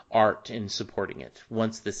art and supporting it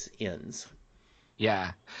once this ends.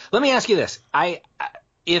 Yeah. Let me ask you this.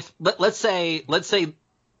 Let's say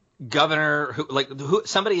governor,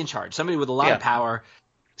 somebody in charge, somebody with a lot of power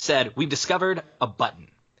said, we've discovered a button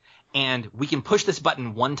and we can push this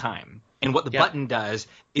button one time. And what the button does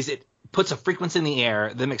is it puts a frequency in the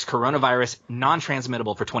air that makes coronavirus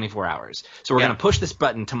non-transmittable for 24 hours. So we're going to push this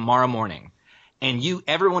button tomorrow morning. And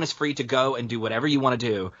everyone is free to go and do whatever you want to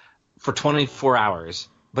do for 24 hours.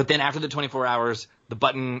 But then after the 24 hours, the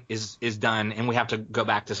button is done, and we have to go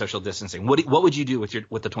back to social distancing. What would you do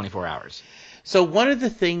with the 24 hours? So one of the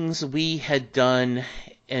things we had done,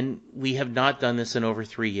 and we have not done this in over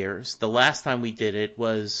 3 years. The last time we did it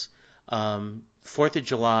was 4th of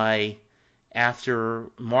July. After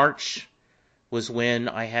March was when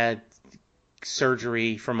I had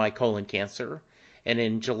surgery for my colon cancer. And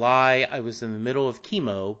in July, I was in the middle of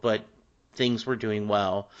chemo, but things were doing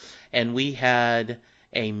well. And we had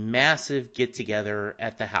a massive get-together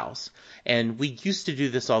at the house. And we used to do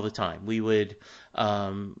this all the time. We would,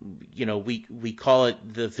 we call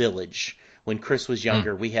it the village. When Chris was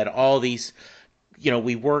younger, we had all these,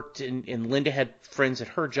 we worked, and Linda had friends at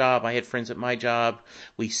her job. I had friends at my job.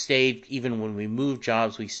 We stayed, even when we moved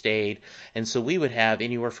jobs, we stayed. And so we would have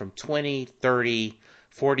anywhere from 20, 30,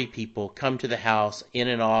 40 people come to the house in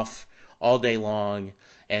and off all day long,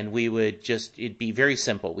 and we would it'd be very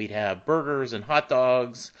simple. We'd have burgers and hot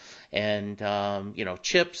dogs and,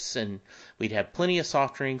 chips, and we'd have plenty of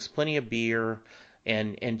soft drinks, plenty of beer,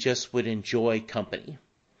 and just would enjoy company.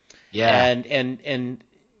 Yeah. And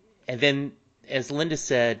then, as Linda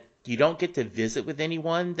said, you don't get to visit with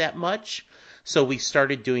anyone that much, so we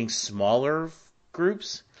started doing smaller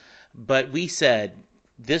groups. But we said,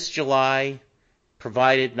 this July,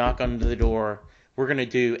 provided, knock on the door, we're going to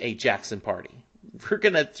do a Jackson party. We're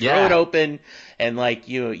going to throw it open, and like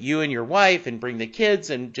you and your wife, and bring the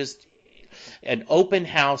kids, and just an open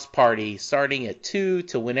house party starting at 2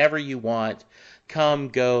 to whenever you want. Come,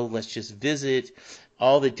 go, let's just visit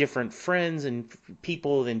all the different friends and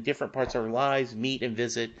people in different parts of our lives, meet and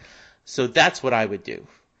visit. So that's what I would do.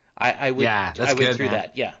 I would do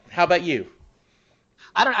that. Yeah. How about you?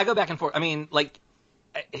 I go back and forth. I mean, like,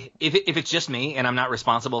 if it's just me and I'm not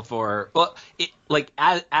responsible for,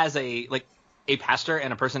 as a pastor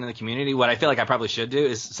and a person in the community, what I feel like I probably should do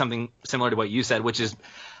is something similar to what you said, which is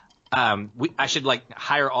I should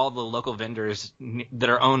hire all the local vendors that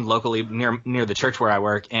are owned locally near the church where I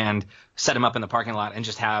work, and set them up in the parking lot, and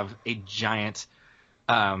just have a giant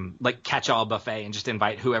catch-all buffet, and just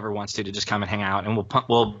invite whoever wants to just come and hang out, and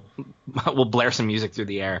we'll blare some music through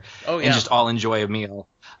the air and just all enjoy a meal.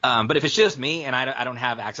 But if it's just me and I don't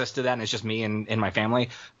have access to that, and it's just me and my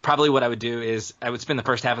family, probably what I would do is I would spend the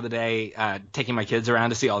first half of the day taking my kids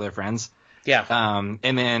around to see all their friends. Yeah.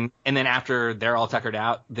 And then after they're all tuckered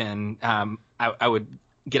out, then I would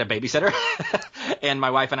get a babysitter, and my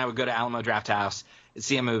wife and I would go to Alamo Drafthouse,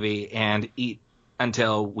 see a movie, and eat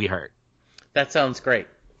until we hurt. That sounds great.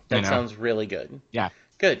 That sounds really good. Yeah.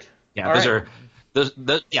 Good. Yeah.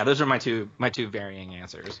 Those are my two varying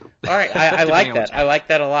answers. All right. I like that. I like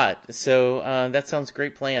that a lot. So that sounds a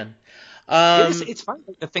great plan. It's fun.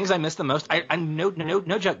 The things I miss the most, I no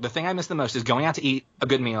joke. The thing I miss the most is going out to eat a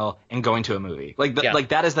good meal and going to a movie. Like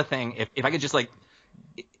that is the thing. If I could just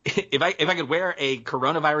if I could wear a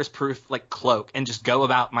coronavirus proof cloak and just go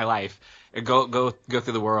about my life, go through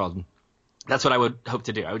the world, That's what I would hope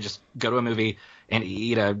to do. I would just go to a movie and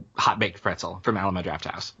eat a hot baked pretzel from Alamo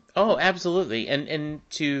Drafthouse. Oh, absolutely, and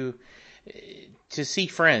to see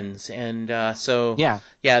friends, and so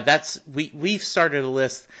that's we've started a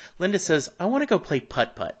list. Linda says, I want to go play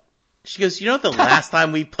putt-putt. She goes, the last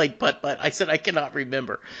time we played putt-putt? I said, I cannot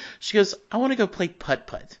remember. She goes, I want to go play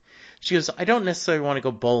putt-putt. She goes, I don't necessarily want to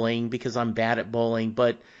go bowling because I'm bad at bowling,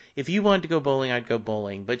 but if you wanted to go bowling, I'd go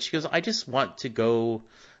bowling. But she goes, I just want to go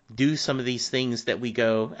do some of these things that we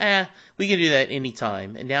go, we can do that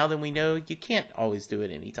anytime. And now that we know you can't always do it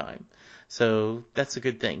anytime. So that's a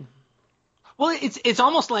good thing. Well, it's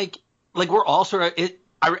almost like we're all sort of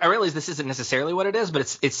I realize this isn't necessarily what it is,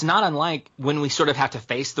 but it's not unlike when we sort of have to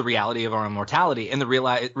face the reality of our immortality and the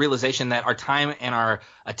realization that our time and our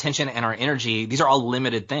attention and our energy, these are all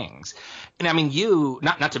limited things. And I mean, you,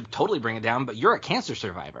 not to totally bring it down, but you're a cancer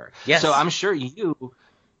survivor. Yes. So I'm sure you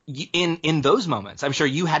in those moments, I'm sure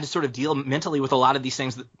you had to sort of deal mentally with a lot of these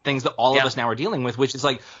things that all of us now are dealing with, which is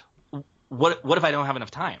like, what if I don't have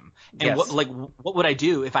enough time? And what would I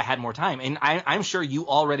do if I had more time? And I'm sure you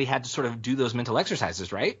already had to sort of do those mental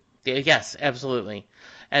exercises, right? Yes, absolutely.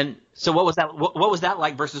 And so what was that? What was that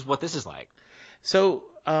like versus what this is like? So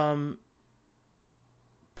part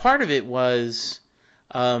of it was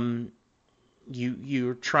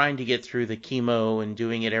you're trying to get through the chemo and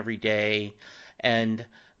doing it every day, and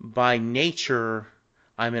by nature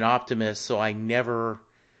I'm an optimist, so I never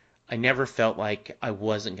felt like I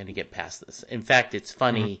wasn't going to get past this. In fact, it's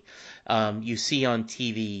funny. Mm-hmm. You see on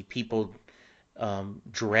TV people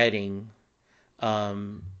dreading,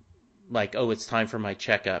 like, oh, it's time for my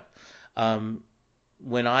checkup.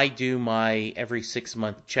 When I do my every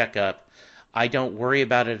 6-month checkup, I don't worry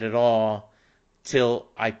about it at all till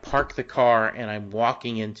I park the car and I'm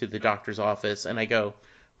walking into the doctor's office and I go,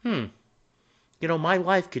 my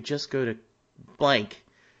life could just go to blank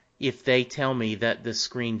if they tell me that the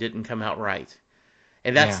screen didn't come out right.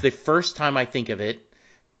 And that's the first time I think of it.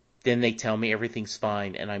 Then they tell me everything's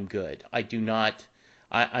fine and I'm good. I'm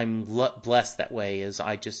blessed that way, as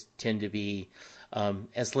I just tend to be,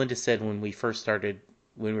 as Linda said when we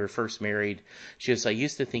were first married, she goes, I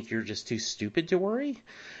used to think you're just too stupid to worry.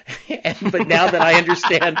 But now that I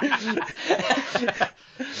understand,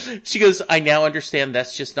 she goes, I now understand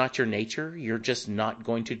that's just not your nature. You're just not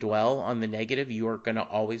going to dwell on the negative. You are going to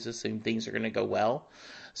always assume things are going to go well.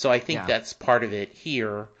 So I think that's part of it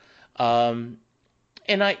here. And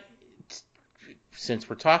since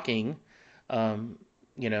we're talking,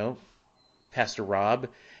 Pastor Rob,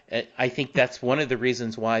 I think that's one of the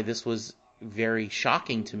reasons why this was very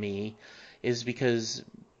shocking to me, is because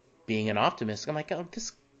being an optimist, I'm like, oh,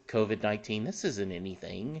 this COVID-19, this isn't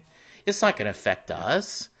anything. It's not going to affect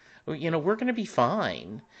us. We're going to be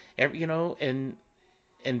fine. And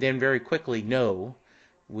then very quickly, I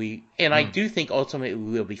do think ultimately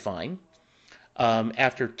we will be fine.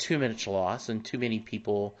 After too much loss and too many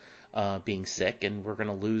people being sick, and we're going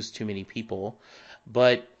to lose too many people.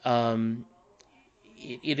 But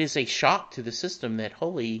it is a shock to the system that,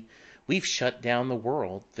 we've shut down the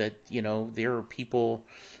world, that, there are people,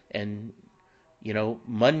 and,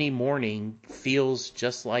 Monday morning feels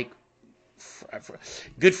just like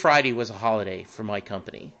Good Friday was a holiday for my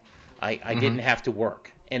company. I didn't have to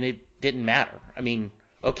work, and it didn't matter. I mean,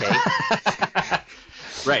 okay.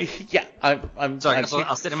 Right. Yeah. I'm sorry.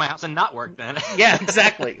 I'll sit in my house and not work then. Yeah,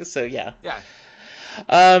 exactly. So, yeah. Yeah.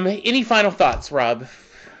 Any final thoughts, Rob?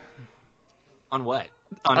 On what?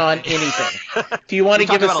 On anything. Do you want to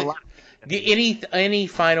give us any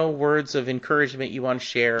final words of encouragement you want to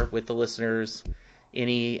share with the listeners?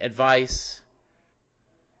 Any advice?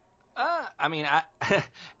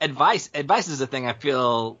 Advice is a thing I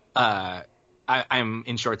feel I'm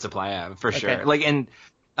in short supply of, for sure. Okay.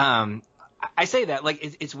 I say that,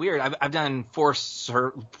 it's weird. I've done 4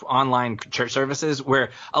 online church services where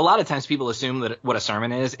a lot of times people assume that what a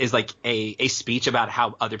sermon is like a speech about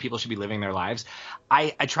how other people should be living their lives.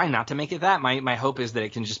 I try not to make it that. My hope is that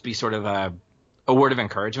it can just be sort of a word of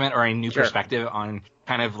encouragement or a new perspective on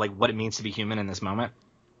kind of like what it means to be human in this moment.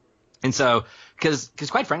 And so, because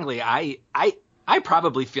quite frankly, I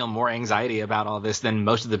probably feel more anxiety about all this than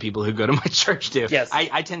most of the people who go to my church do. Yes.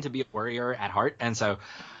 I tend to be a worrier at heart, and so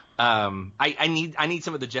I need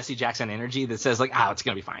some of the Jesse Jackson energy that says it's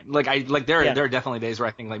gonna be fine. There are definitely days where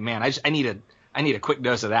I think man, I need a quick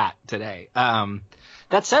dose of that today.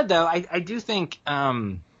 That said, though, I do think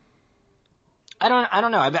I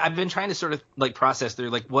don't know. I've been trying to sort of process through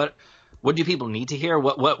what do people need to hear?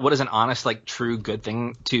 What is an honest, true, good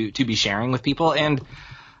thing to be sharing with people? And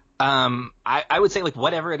I would say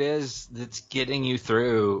whatever it is that's getting you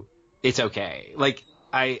through, it's okay.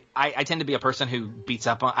 I tend to be a person who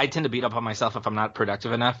I tend to beat up on myself if I'm not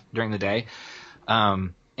productive enough during the day.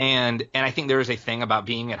 And I think there is a thing about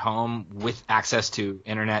being at home with access to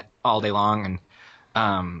internet all day long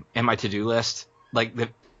and my to-do list, I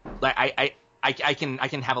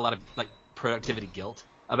can have a lot of like productivity guilt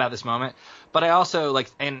about this moment, but I also like,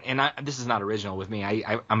 this is not original with me.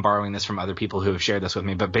 I'm borrowing this from other people who have shared this with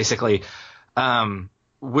me, but basically,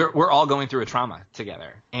 we're all going through a trauma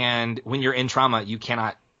together. And when you're in trauma, you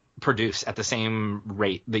cannot produce at the same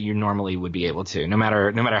rate that you normally would be able to, no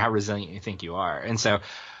matter how resilient you think you are. And so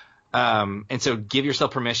give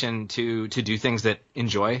yourself permission to do things that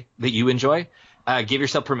you enjoy. Give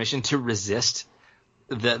yourself permission to resist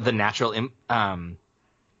the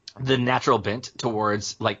natural bent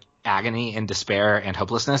towards like agony and despair and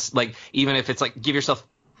hopelessness. Like, even if it's like, give yourself,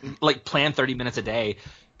 like, plan 30 minutes a day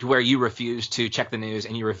to where you refuse to check the news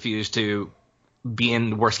and you refuse to be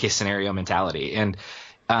in worst case scenario mentality. And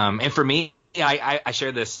for me, I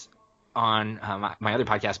share this on my other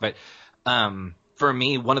podcast, but for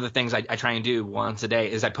me, one of the things I try and do once a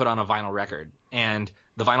day is I put on a vinyl record, and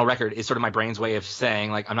the vinyl record is sort of my brain's way of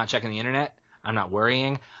saying, like, I'm not checking the internet. I'm not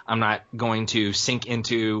worrying. I'm not going to sink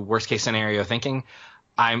into worst case scenario thinking.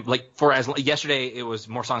 I'm like, yesterday it was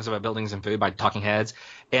More Songs About Buildings and Food by Talking Heads.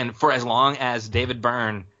 And for as long as David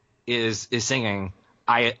Byrne is singing,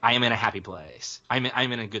 I am in a happy place. I'm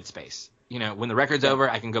in a good space. You know, when the record's over,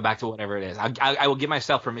 I can go back to whatever it is. I will give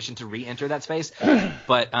myself permission to re-enter that space.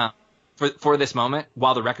 But for this moment,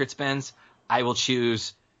 while the record spins, I will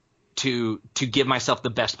choose to give myself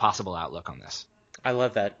the best possible outlook on this. I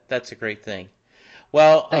love that. That's a great thing.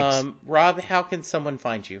 Well, Thanks. Rob, how can someone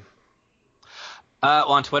find you?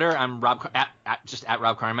 On Twitter, I'm at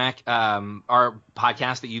Rob Carmack. Our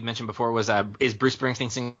podcast that you mentioned before is Bruce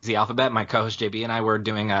Springsteen Sings the Alphabet. My co-host JB and I were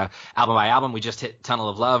doing album by album. We just hit Tunnel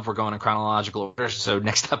of Love. We're going in chronological order. So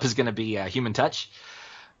next up is going to be Human Touch.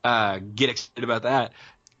 Get excited about that.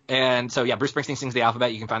 And so, yeah, Bruce Springsteen Sings the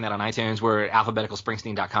Alphabet. You can find that on iTunes. We're at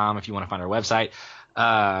alphabeticalspringsteen.com if you want to find our website.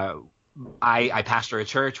 I pastor a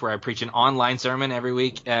church where I preach an online sermon every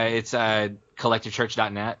week. It's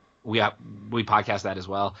collectivechurch.net. We podcast that as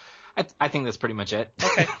well. I think that's pretty much it.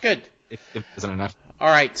 Okay, good. if it isn't enough. All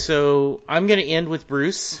right, so I'm going to end with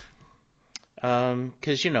Bruce,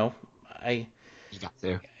 because, you got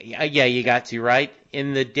to. Yeah, you got to, right?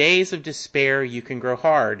 In the days of despair, you can grow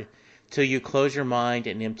hard till you close your mind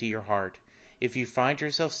and empty your heart. If you find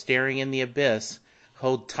yourself staring in the abyss,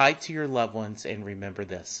 hold tight to your loved ones and remember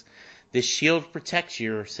this. This shield protects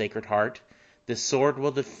your sacred heart. The sword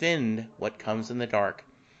will defend what comes in the dark.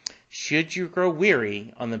 Should you grow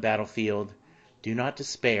weary on the battlefield, do not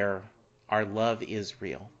despair. Our love is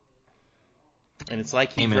real. And it's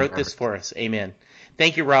like he wrote this for us. Amen.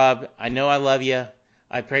 Thank you, Rob. I know I love you.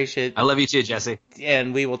 I appreciate it. I love you too, Jesse.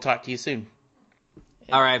 And we will talk to you soon.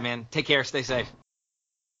 All right, man. Take care. Stay safe.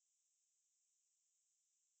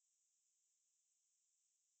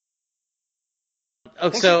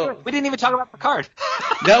 Oh, so we didn't even talk about the card.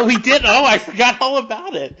 No, we didn't. Oh, I forgot all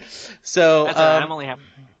about it. So that's all right. I'm only happy.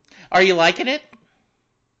 Are you liking it?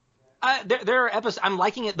 There are episodes. I'm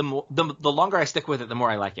liking it. The longer I stick with it, the more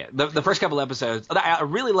I like it. The first couple episodes, I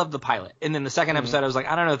really loved the pilot, and then the second episode, I was like,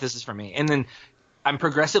 I don't know if this is for me. And then I'm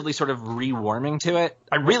progressively sort of rewarming to it.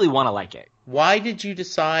 I really want to like it. Why did you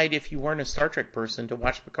decide, if you weren't a Star Trek person, to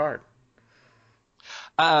watch Picard?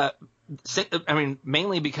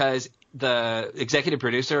 Mainly because the executive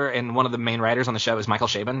producer and one of the main writers on the show is Michael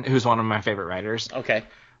Chabon, who's one of my favorite writers. Okay.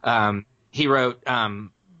 He wrote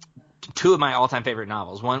two of my all-time favorite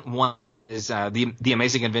novels. One is the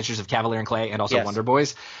Amazing Adventures of Cavalier and Clay, and also Wonder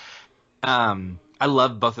Boys. I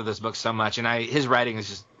love both of those books so much, and his writing is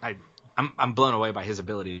just I'm blown away by his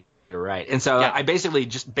ability to write. And so I basically,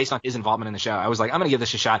 just based on his involvement in the show, I was like, I'm gonna give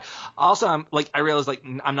this a shot. Also, I realized, like,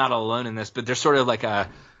 I'm not alone in this, but there's sort of like a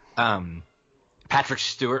Patrick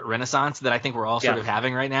Stewart renaissance that I think we're all sort of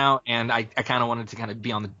having right now, and I kind of wanted to kind of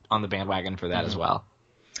be on the bandwagon for that as well.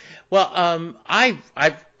 Well, I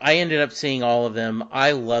ended up seeing all of them.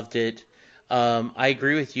 I loved it. I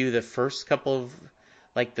agree with you. The first couple of,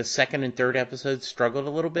 like, the second and third episodes struggled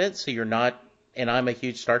a little bit, so you're not, and I'm a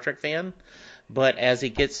huge Star Trek fan, but as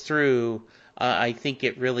it gets through, I think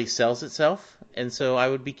it really sells itself, and so I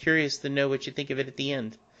would be curious to know what you think of it at the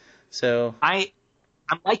end. So I'm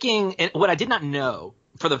liking it. What I did not know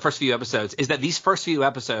for the first few episodes is that these first few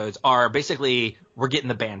episodes are basically, we're getting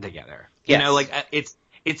the band together. You know, like,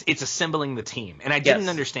 it's assembling the team. And I didn't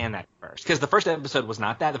understand that at first, because the first episode was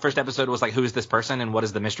not that. The first episode was like, who is this person and what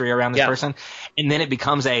is the mystery around this person? And then it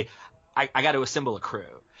becomes I got to assemble a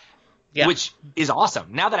crew. which is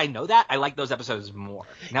awesome. Now that I know that, I like those episodes more.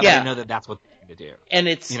 Now that I know that that's what they're going to do. And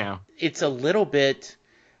it's a little bit,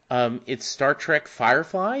 it's Star Trek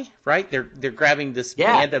Firefly, right? They're grabbing this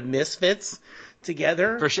band of misfits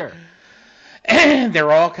together. For sure. And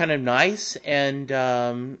they're all kind of nice.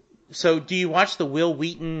 And so do you watch the Will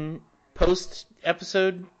Wheaton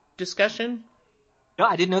post-episode discussion? No,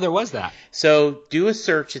 I didn't know there was that. So do a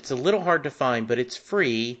search. It's a little hard to find, but it's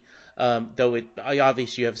free. Though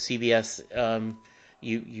obviously you have CBS,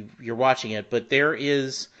 you're watching it. But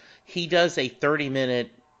he does a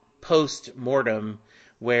 30-minute post-mortem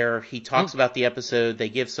where he talks about the episode, they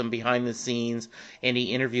give some behind the scenes, and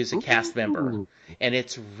he interviews a cast member. And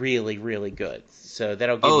it's really, really good. So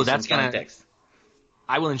that'll give you some context.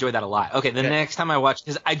 I will enjoy that a lot. Okay, the next time I watch,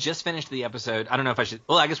 because I just finished the episode. I don't know if I should.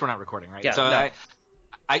 Well, I guess we're not recording, right? Yeah, so no.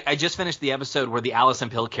 I just finished the episode where the Alison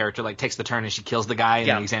Pill character takes the turn and she kills the guy in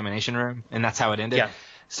the examination room, and that's how it ended. Yeah.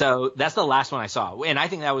 So that's the last one I saw, and I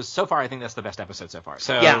think that was so far. I think that's the best episode so far.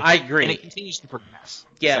 So yeah, I agree. And it continues to progress.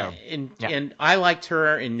 Yeah, so, and I liked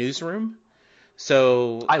her in Newsroom.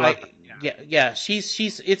 So I like her. Yeah.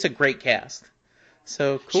 She's it's a great cast.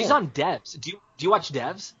 So cool. She's on Devs. Do you watch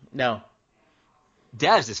Devs? No.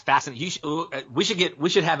 Devs is fascinating. We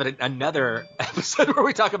should have another episode where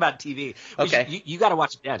we talk about TV. Okay. You got to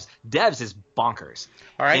watch Devs. Devs is bonkers.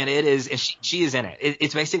 All right. And it is. And she is in it.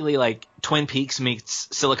 It's basically like Twin Peaks meets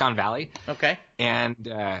Silicon Valley. Okay. And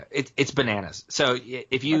it's bananas. So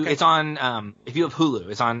it's on if you have Hulu,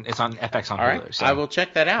 it's on FX on All Hulu. right. So. I will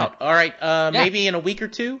check that out. All right. Maybe in a week or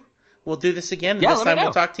two we'll do this again. Yeah, this time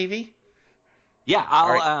we'll talk TV. Yeah,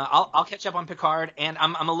 I'll catch up on Picard, and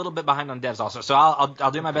I'm a little bit behind on Devs also, so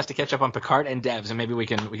I'll do my best to catch up on Picard and Devs, and maybe we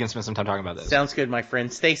can spend some time talking about this. Sounds good, my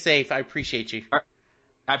friend. Stay safe. I appreciate you. All right.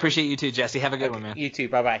 I appreciate you too, Jesse. Have a good one, man. You too.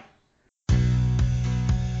 Bye bye.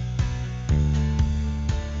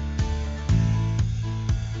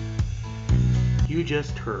 You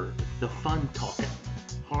just heard the fun talking,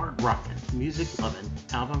 hard rocking, music loving,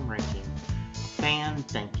 album ranking, fan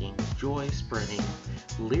thinking, joy spreading,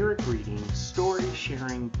 lyric reading, story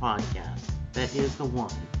sharing podcast that is the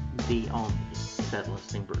one, the only, Set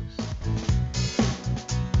Listing Bruce.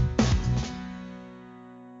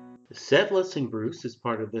 Set Listing Bruce is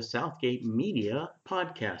part of the Southgate Media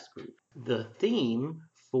podcast group. The theme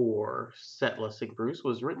for Set Listing Bruce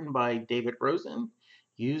was written by David Rosen,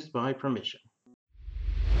 used by permission.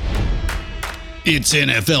 It's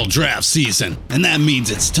NFL draft season, and that means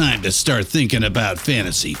it's time to start thinking about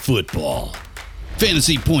fantasy football.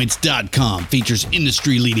 FantasyPoints.com features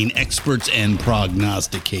industry-leading experts and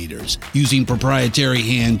prognosticators using proprietary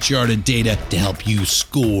hand-charted data to help you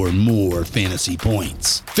score more fantasy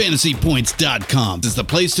points. FantasyPoints.com is the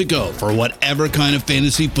place to go for whatever kind of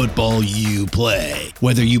fantasy football you play.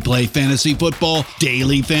 Whether you play fantasy football,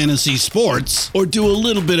 daily fantasy sports, or do a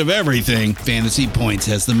little bit of everything, Fantasy Points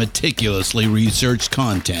has the meticulously researched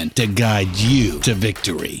content to guide you to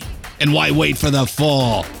victory. And why wait for the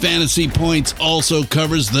fall? Fantasy Points also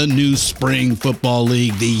covers the new spring football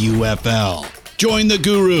league, the UFL. Join the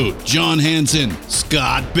guru, John Hansen,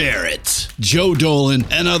 Scott Barrett, Joe Dolan,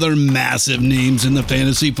 and other massive names in the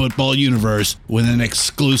fantasy football universe with an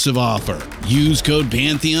exclusive offer. Use code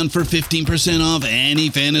Pantheon for 15% off any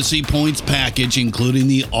Fantasy Points package, including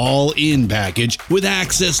the all-in package, with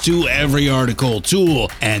access to every article, tool,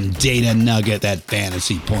 and data nugget that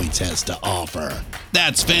Fantasy Points has to offer.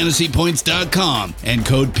 That's FantasyPoints.com and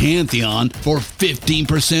code Pantheon for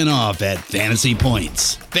 15% off at Fantasy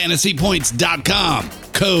Points. FantasyPoints.com,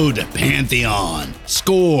 code Pantheon.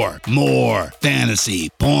 Score more fantasy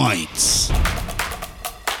points.